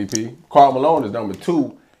Malone won the MVP. Karl Malone is number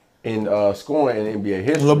 2 in scoring in NBA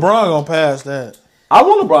history. LeBron gonna pass that. I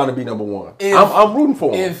want LeBron to be number 1. I'm rooting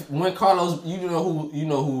for him. When Carlos, you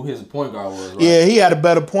know who his point guard was, right? Yeah, he had a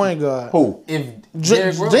better point guard. Who? If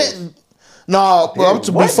Derrick Rose. No,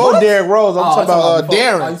 before what? Derrick Rose, I'm talking about before-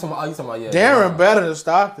 Darren. you talking about yeah. Darren better than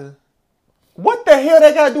Stockton. What the hell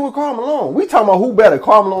that got to do with Karl Malone? We talking about who better,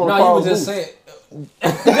 Karl Malone or No, you Karl were just Booth? saying.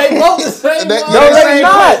 They both the same. They they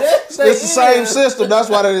not. It's the same system. That's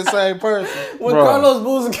why they're the same person. When Bro. Carlos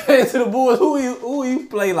Boozer came to the Bulls, who he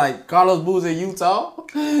play like? Carlos Boozer in Utah?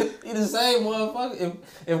 He the same motherfucker.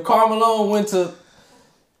 If Karl Malone went to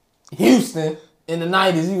Houston in the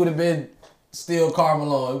 90s, he would have been still Karl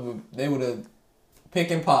Malone. They would have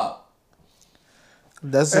pick and pop.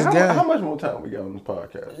 That's Hey, his game. how much more time we got on this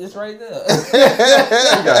podcast? It's right there.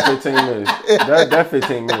 We got 15 minutes. That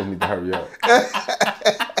 15 minutes need to hurry up.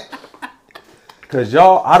 Cause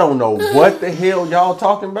y'all, I don't know what the hell y'all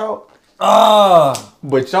talking about,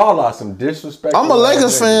 but y'all are some disrespectful. I'm a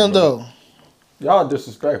Lakers fan, bro. though. Y'all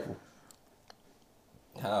disrespectful.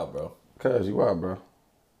 How, bro? Cause you are, bro.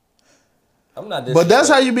 I'm not. But that's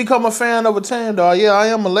how you become a fan of a team, dog. Yeah, I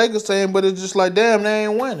am a Lakers fan, but it's just like, damn, they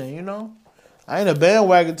ain't winning, you know? I ain't a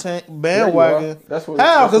bandwagon bandwagon. That's what.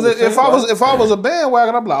 How? Because Because if I was a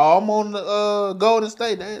bandwagon, I'm like, oh, I'm on the Golden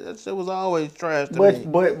State. That shit was always trash to me.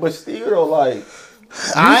 But still though, like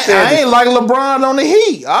I ain't like LeBron on the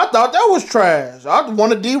Heat. I thought that was trash. I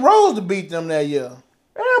wanted D Rose to beat them that year.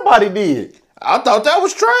 everybody did. I thought that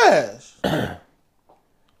was trash.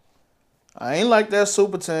 I ain't like that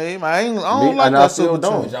super team. I don't like and I that still super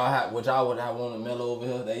don't. team. Would y'all have wanted Melo over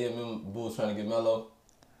here? They remember Bulls trying to get Melo.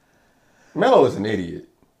 Melo is an idiot.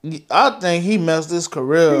 I think he messed his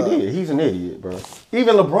career He up. did. He's an idiot, bro.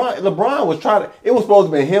 Even LeBron was trying to. It was supposed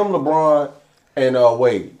to be him, LeBron, and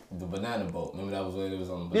Wade. The banana boat. Remember that was what it was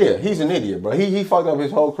on. Yeah, he's an idiot, bro. He fucked up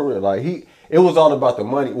his whole career. Like it was all about the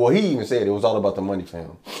money. Well, he even said it was all about the money for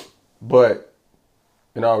him. But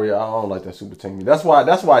in all reality, I don't like that super team. That's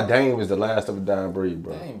why Dame is the last of a dying breed,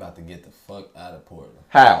 bro. They ain't about to get the fuck out of Portland.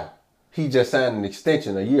 How? He just signed an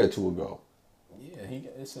extension a year or two ago. Yeah,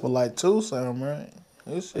 it's For like two, Sam, right?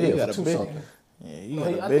 He got a big. something. Yeah, he got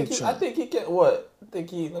a big I chunk. think he can. What? I think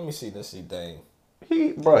he. Let's see. Dang.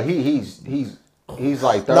 He's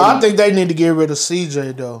like 30. No, I think they need to get rid of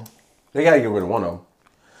CJ though. They gotta get rid of one of them.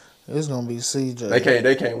 It's gonna be CJ.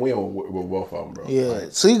 They can't win with both of them, bro. Yeah, Like,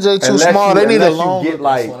 CJ too small. They need a longer.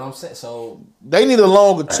 That's what I'm saying. So They need a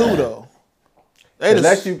longer two though.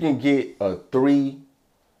 Unless you can get a 3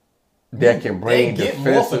 that can bring they get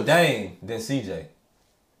more for defensive. Dame than CJ.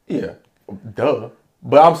 Yeah, duh.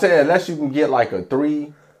 But I'm saying unless you can get like a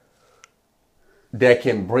 3 that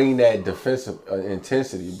can bring that defensive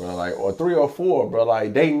intensity, bro. Like or 3 or 4, bro.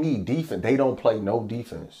 Like they need defense. They don't play no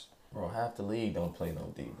defense. Bro, half the league don't play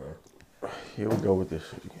no D, bro. Here we go with this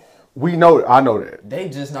shit again. I know that. They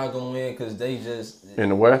just not gonna win because they just In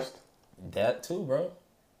the West? that too, bro.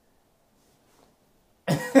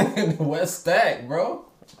 The West stack, bro.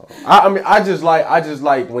 I just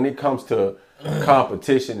like when it comes to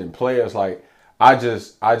competition and players, like I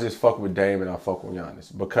just fuck with Dame and I fuck with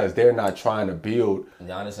Giannis because they're not trying to build.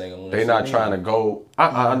 Giannis ain't gonna win. They're not trying to go.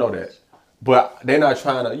 I know that, but they're not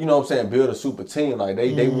trying to. You know what I'm saying? Build a super team. Like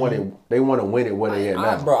they want it. They want to win it where they at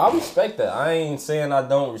now. Bro, I respect that. I ain't saying I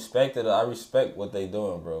don't respect it. I respect what they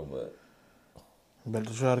doing, bro. But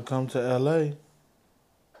Better try to come to LA.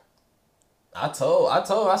 I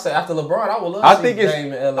said after LeBron, I would love I to think see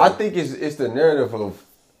Dame in LA. I think it's the narrative of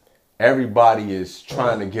everybody is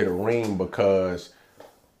trying to get a ring because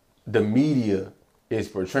the media is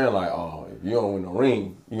portraying like, oh, if you don't win a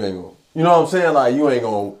ring, you ain't gonna. You know what I'm saying? Like you ain't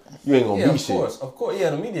gonna yeah, be shit. Of course. Yeah,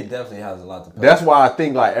 the media definitely has a lot to play. That's why I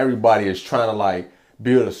think like everybody is trying to like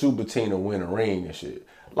build a super team to win a ring and shit.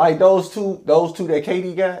 Like those two that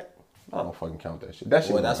KD got, I don't fucking count that shit. That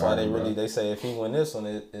shit. Well, that's why bro. they say if he win this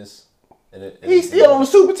one, He's still on the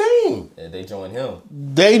super team. They join him.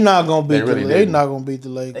 They not gonna beat really they didn't. not gonna beat the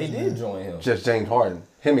Lakers. They man. did join him. Just James Harden.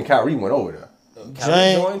 Him and Kyrie went over there. Kyrie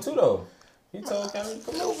James- joined too though. He told Kyrie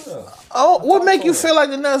to come over there. Oh, what make you feel like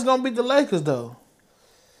the Nets gonna beat the Lakers though?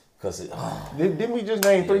 Cause Didn't we just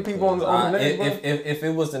name 3 people on the Nets, bro? if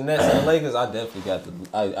it was the Nets and the Lakers, I definitely got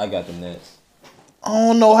I got the Nets. I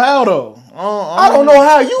don't know how though. I don't know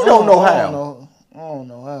how. You don't know I how. don't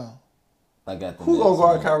know how. I got the Who Nets. gonna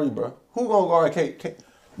guard Kyrie, bro? Who gonna guard KD?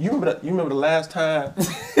 You remember the last time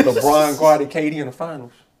LeBron guarded KD in the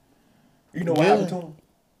finals? You know what happened to him?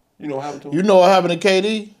 You know what happened to him? You know what happened to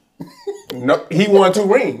KD? No, he won 2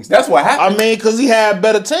 rings. That's what happened. I mean, cause he had a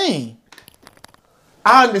better team.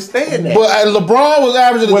 I understand that. But LeBron was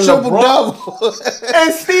averaging a When triple double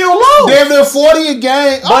and still lost. damn near 40 a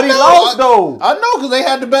game. But he lost, though. I know, because they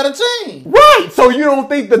had the better team. Right. So you don't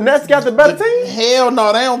think the Nets got the better team? Hell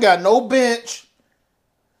no, they don't got no bench.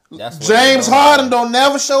 That's what James they don't Harden have. don't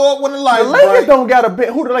never show up when the The lights Lakers bright. don't got a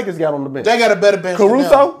bench. Who the Lakers got on the bench? They got a better bench. than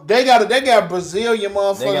Caruso? them. They got Brazilian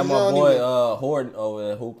motherfuckers. They got you my don't boy even- Horton over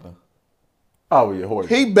there hooping. Oh yeah,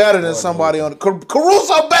 Horton. He better than somebody on the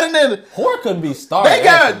Caruso better than. Horton couldn't be started. They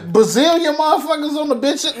got actually. Brazilian motherfuckers on the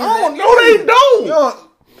bench. I don't know. No, they don't. You know,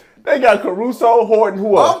 They got Caruso, Horton,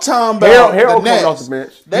 who else? I'm talking about Harold the coming Nets. off the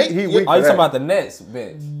bench. They- he Oh, weak Oh, for you talking that. about the Nets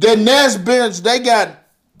bench? The Nets bench, they got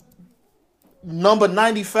number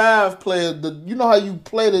 95 players. You know how you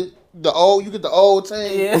play the old, you get the old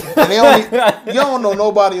team, Yeah. and they only you don't know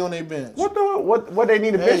nobody on their bench. What they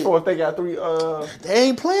need a bench Hey. for if they got three They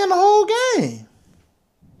ain't playing the whole game.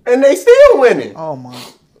 and they still winning. Oh my,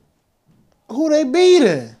 who they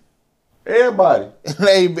beating? Everybody.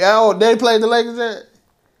 They played the Lakers. At?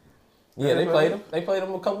 Yeah, they played them. They played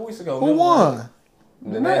them a couple weeks ago. Who Remember? won?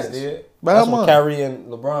 The Nets Nets. did. By That's how when much? Kyrie and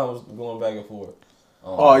LeBron was going back and forth.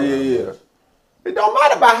 Oh yeah. It don't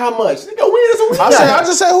matter about how much. They go win this a week. I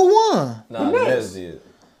just said who won. Nah, the Nets did.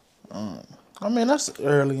 I mean, that's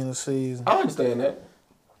early in the season. I understand that.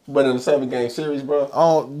 But in a 7-game series, bro.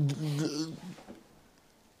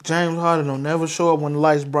 James Harden don't never show up when the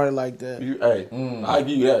lights bright like that. I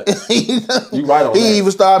give you that. You right on that. He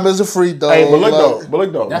even started missing free throws. Hey, but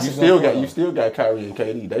look though. That's You a still good got point. you still got Kyrie and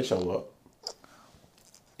KD. They show up.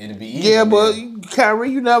 It'd be easy. Yeah, but man. Kyrie,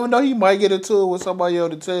 you never know. He might get into it with somebody on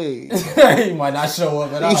the team. He might not show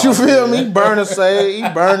up at all. You feel me? He burning sage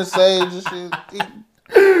and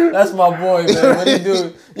shit. That's my boy, man. What he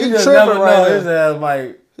do? He You just tripping never right know. now. His ass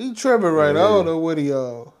like He tripping right. I don't know what he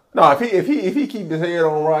on. No, if he keep his head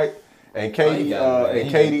on right and KD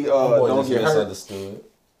don't get hurt, misunderstood.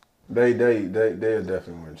 they'll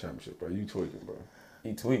definitely win the championship, bro. You tweaking, bro.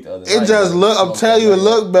 He tweaked the other It night, just man. look. I'm Smoked telling you, it that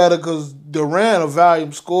look better because Durant a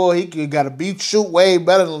volume score. He got to shoot way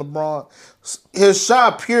better than LeBron. His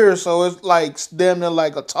shot pure, so it's like damn near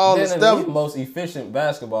like a taller Then step. he's the most efficient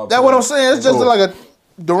basketball That's player. what I'm saying. It's just Who? like a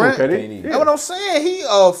Durant. KD? That's what I'm saying. He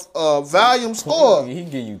a volume score. He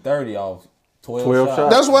give you 30 off 12 shots.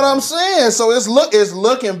 shots. That's what I'm saying. So it's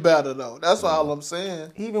looking better though. That's all I'm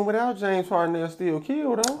saying. Even without James Harden, they'll still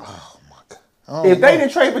kill though. I don't If they know.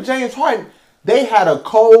 didn't trade for James Harden, they had a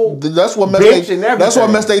cold That's what bench and everything. that's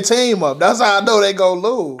what messed their team up. That's how I know they gonna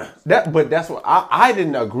lose. But that's what I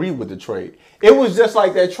didn't agree with the trade. It was just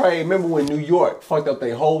like that trade. Remember when New York fucked up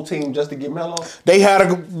their whole team just to get Melo? They had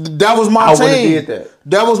that was my I team. would've did that.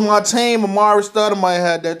 That was my team. Amari Stoudemire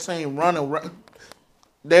had that team running.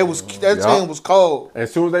 That team was cold.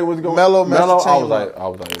 As soon as they was going Melo messed the I team was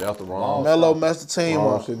like, that's the wrong, Melo messed the team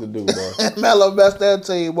wrong up. shit to do, bro. Melo messed that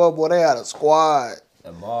team up. Boy, they had a squad.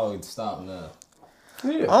 That ball would stop now.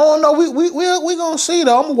 Yeah. I don't know. We gonna see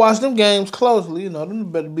though. I'm gonna watch them games closely. You know,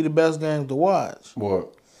 them better be the best games to watch.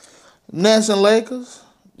 What? Nets and Lakers.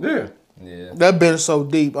 Yeah. Yeah. That been so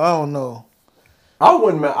deep. I don't know. I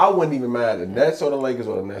wouldn't even mind the Nets or the Lakers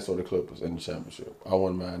or the Nets or the Clippers in the championship. I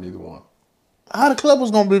wouldn't mind either one. How the Clippers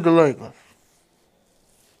gonna beat the Lakers?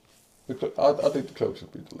 I think the Clippers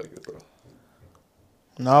should beat the Lakers, bro.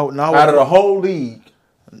 No. Out of the whole league,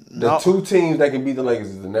 the No. two teams that can beat the Lakers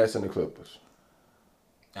is the Nets and the Clippers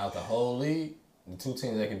Out the whole league, the two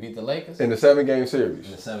teams that can beat the Lakers in the 7-game series.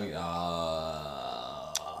 in the semi.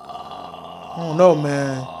 I don't know,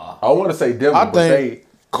 man. I want to say Denver, I but think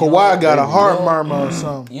Kawhi got a heart you know- murmur or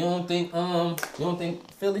something. You don't think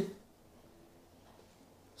Philly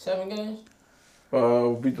 7 games?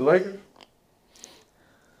 beat the Lakers.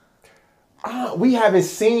 We haven't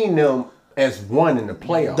seen them as one in the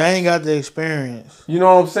playoffs. They ain't got the experience. You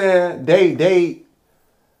know what I'm saying?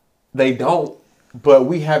 They don't, but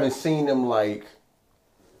we haven't seen them like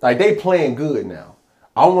they playing good now.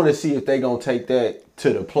 I want to see if they gonna take that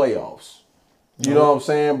to the playoffs. You know what I'm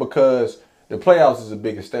saying? Because the playoffs is the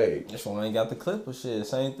biggest stage. That's why I ain't got the Clippers shit.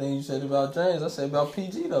 Same thing you said about James. I said about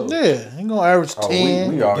PG though. Yeah, he gonna average 10.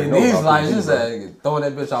 We already Getting know these about lights, PG. just bro. throwing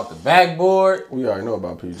that bitch off the backboard. We already know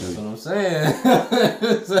about PG. That's what I'm saying.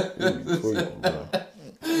 He tweaking,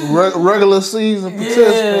 bro. Regular season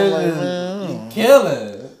participant. Like, Yeah, man, he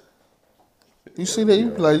killing. you see that? You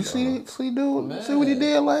be like, see, dude, Man. see what he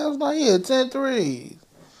did last night? He had 10 threes.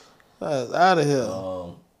 That's out of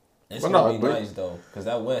here. It's But gonna no, be but- nice though, cause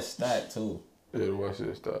that West stack too. Yeah, the West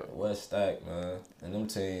is start. West stack, man, and them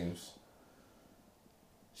teams.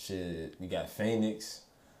 Shit, we got Phoenix.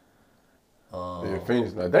 Yeah,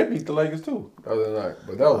 Phoenix. Now they beat the Lakers too the other night,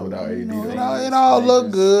 but that was without AD. though. It all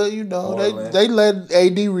look good, you know. Portland. They let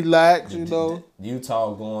AD relax, you know.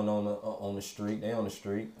 Utah going on the streak. They on the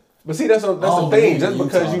streak. But see, that's the don't thing. believe Just in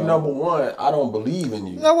because Utah, you though. number one, I don't believe in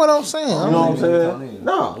you. That's what I'm saying. You know what I'm saying?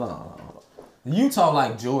 Utah No. Utah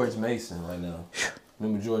like George Mason right now.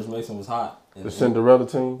 Remember George Mason was hot. The Cinderella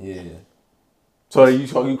team. Yeah. So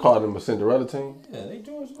you call them a Cinderella team? Yeah, they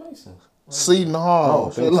George Mason. Seton Hall,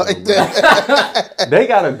 don't shit think so, like bro. that. They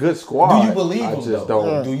got a good squad. Do you believe I them just though?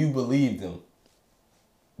 don't. Do you believe them?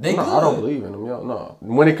 They No, good. I don't believe in them. Yo, no.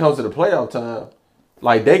 When it comes to the playoff time,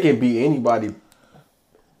 like they can beat anybody. You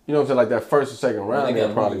know what I'm saying? Like that first or second round, They they'll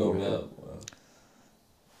got probably really go go win. up.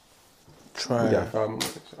 We got Trash. 5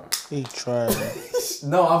 minutes. All right. He trash.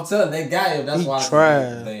 No, I'm telling they got him. That's He why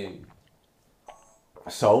trash. they.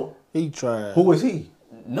 So He trash. who is he?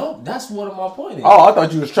 No, that's what my point is. Oh, I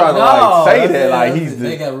thought you was trying to like say that like he's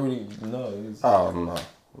they the. got Rudy. No, he's, Oh no.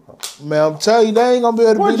 Man, I'm telling you, they ain't gonna be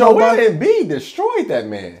able to Boy, beat Joel nobody. Embiid destroyed that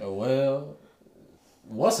man. well,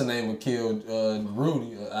 what's the name of killed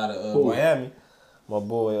Rudy out of Who? Miami? My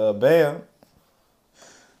boy Bam.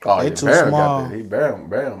 Oh, They yeah, too Bam small. got that.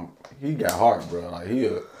 Bam. He got heart, bro. Like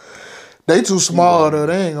They too small though.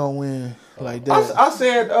 They ain't gonna win like that. I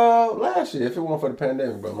said last year if it weren't for the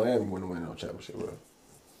pandemic, bro, Miami wouldn't win no championship, bro.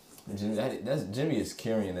 Jimmy is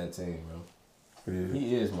carrying that team, bro. Yeah.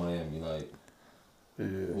 He is Miami. Like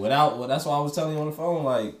Yeah. that's why I was telling you on the phone.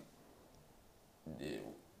 Like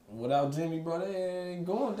without Jimmy, bro, they ain't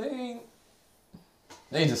going.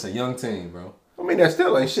 They just a young team, bro. I mean, that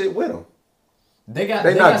still ain't shit with them. They not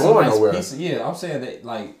got some going nice nowhere. pieces. Yeah, I'm saying that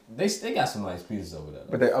like they got some nice pieces over there.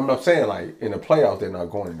 But I'm not saying like in the playoffs they're not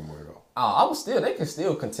going anywhere though. They can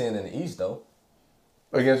still contend in the East though.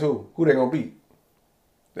 Against who? Who they gonna beat?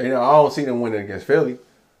 I don't see them winning against Philly.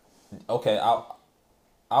 Okay, I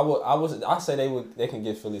say they can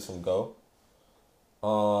get Philly some go.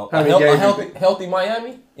 How many games you think? Healthy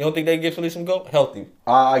Miami? You don't think they can get Philly some go? Healthy.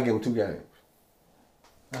 I give them 2 games.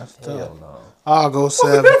 That's tough. Hell no. I'll go What's the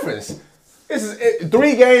 7. difference? This is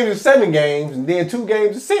 3 games is 7 games, and then 2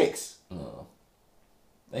 games is 6. No.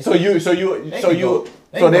 So they'll go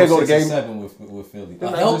to 6 game. or 7 with Philly.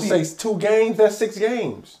 Then Healthy. I just say 2 games. That's 6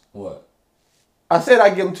 games. What? I said I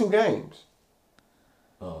give them 2 games.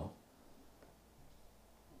 Oh.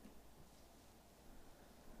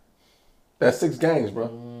 That's 6 games,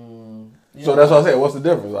 bro. Yeah. So that's what I said. What's the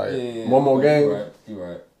difference? Like Yeah, one more game.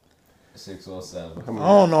 You're right. 6 or 7. I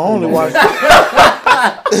don't know. I only watch.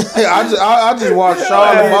 I just watched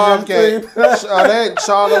Charlotte Bobcat. That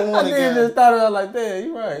Charlotte won I again. just thought about it like that.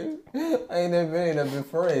 You're right. I ain't never been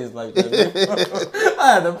phrased like that before.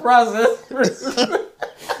 I had to process.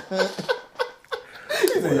 He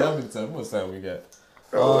said, "Y'all been telling what time we got."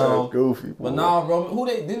 Oh, that's goofy. But boy. nah, bro. Who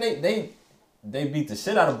they beat the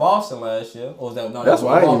shit out of Boston last year? Or was that no? That's that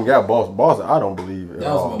why I was ain't even got Boston. I don't believe it. That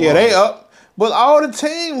at was all. my- Yeah, they up. But all the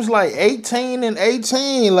teams like 18 and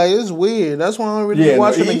 18, like it's weird. That's why I don't really be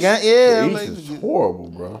watching the East- game. Yeah, the East is horrible,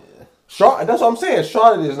 bro. Charlotte, that's what I'm saying.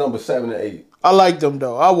 Charlotte is number 7 and 8. I like them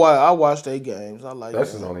though. I watch their games. I like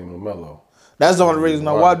That's them. just not even LaMelo. That's the only reason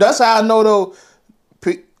I Right. watch. That's how I know though.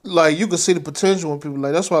 Like you can see the potential when people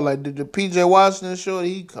like. That's why like the PJ Washington short.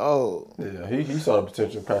 He cold. Yeah, he saw the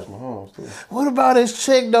potential in Patrick Mahomes too. What about his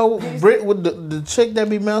chick though? Brit with the chick that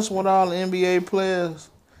be messing with all the NBA players.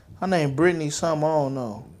 Her name Brittany something. I don't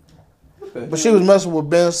know. But she was messing with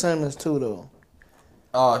Ben Simmons too though.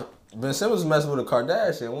 Ben Simmons was messing with a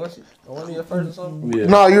Kardashian, wasn't she? One of your first or something? Yeah.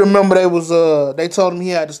 No, you remember they told him he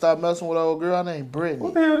had to stop messing with an old girl named Brittany.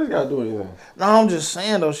 What the hell this guy do anything? No, I'm just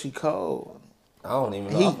saying though she cold. I don't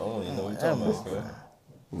even know. I don't even know what you're talking about. Cuz.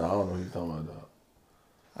 No, I don't know what he's talking about.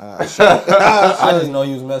 I just know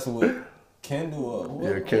he was messing with Kendall or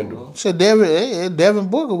whoever. Yeah, Kendall. Shit, Devin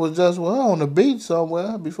Booker was just with her on the beach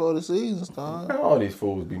somewhere before the season started. Man, all these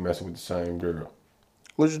fools be messing with the same girl.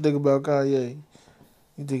 What you think about Kanye?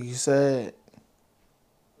 You think he's sad?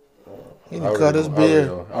 He I done already cut his know- I beard.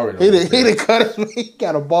 already know He what done cut his. He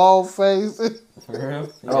got a bald face. For real?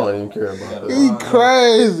 I don't even care about that. He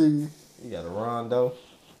crazy. You got a Rondo.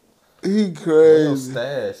 He No crazy.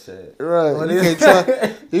 stash shit. Right. What You is-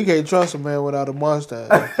 can't trust a man without a mustache.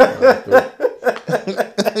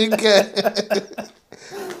 You can't.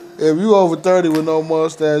 If you over 30 with no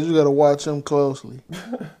mustache, you gotta watch him closely.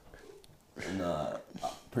 Nah.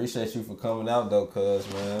 Appreciate you for coming out though, cuz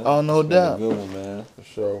man. Oh, no It's been a doubt. good one, man. For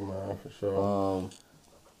sure, man. For sure.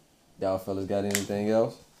 Y'all fellas got anything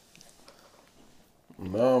else?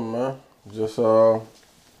 No, man. Just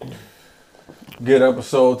Good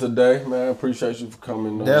episode today, man. Appreciate you for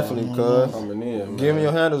coming. Definitely, cuz. Coming in, man. Give me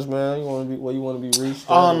your handles, man. You want to be where you want to be reached?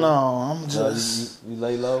 Oh no, I'm just. You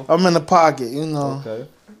lay low. I'm in the pocket, you know. Okay.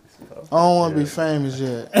 I don't want to be famous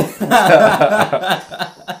yet.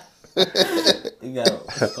 You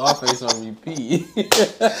got Scarface on repeat.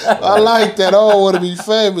 I like that. I don't want to be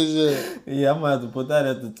famous yet. Yeah, I'm gonna have to put that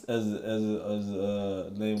as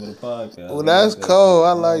name of the podcast. Well, that's cool.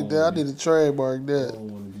 I like that. I need to trademark I that.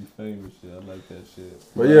 don't want to be famous shit. I like that shit.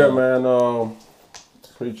 But yeah, man.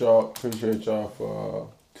 Appreciate y'all for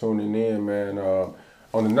tuning in, man.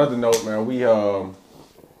 On another note, man, we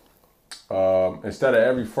instead of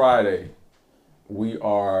every Friday, we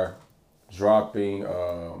are dropping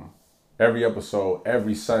every episode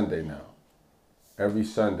every Sunday now. Every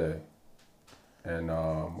Sunday. And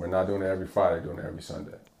we're not doing it every Friday, doing it every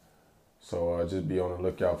Sunday. So just be on the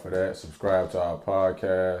lookout for that. Subscribe to our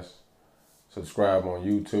podcast. Subscribe on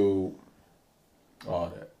YouTube. All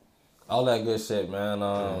that. All that good shit, man.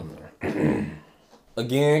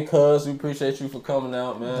 Again, cuz, we appreciate you for coming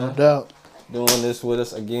out, man. No doubt. Doing this with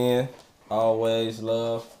us again. Always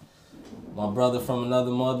love. My brother from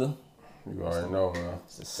another mother. You already know, man.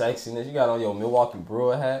 It's the sexiness. You got on your Milwaukee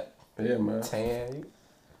Brewer hat. Yeah, man. Tan. You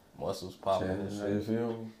muscles popping and You shit. feel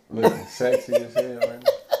me? Looking sexy as hell right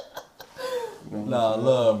now. You know what Nah, I'm saying?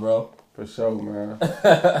 love, bro. For sure, man. All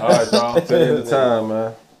right, y'all. Till the end of time,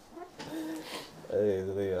 man. Hey,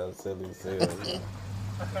 they are silly as hell.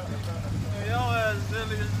 Yo, ass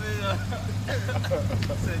silly as hell.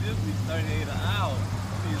 Said this be 38 an hour.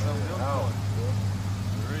 Need some milk.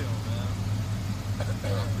 For real, man. I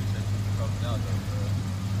appreciate you for coming out, though,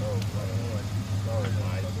 bro.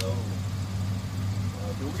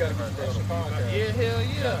 We gotta be special podcast. Yeah, hell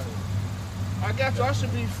yeah. I got you. I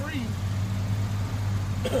should be free.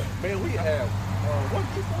 Man, we have what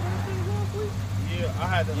you saw that thing last week? Yeah, I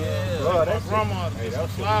had to. Bro, My grandma hey, get that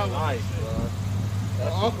some shit flowers. was nice, and shit. bro.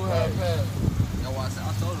 My uncle had passed. Yo, I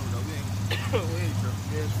told him, though, we ain't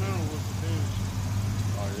tripping. Yeah, his funeral was the dude.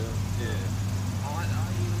 Oh, yeah? Yeah. Oh, I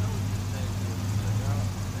didn't even know his name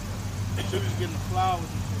was. She was getting the flowers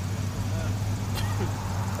and shit.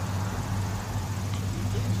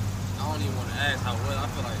 I don't even want to ask how well. I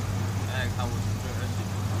feel like ask how was your trip. That shit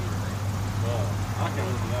was weird. Bro, I can't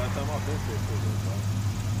remember the last time I've been to a prison, bro.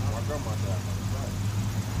 My grandma died.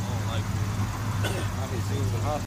 I don't like it. I mean, she was in the hospital.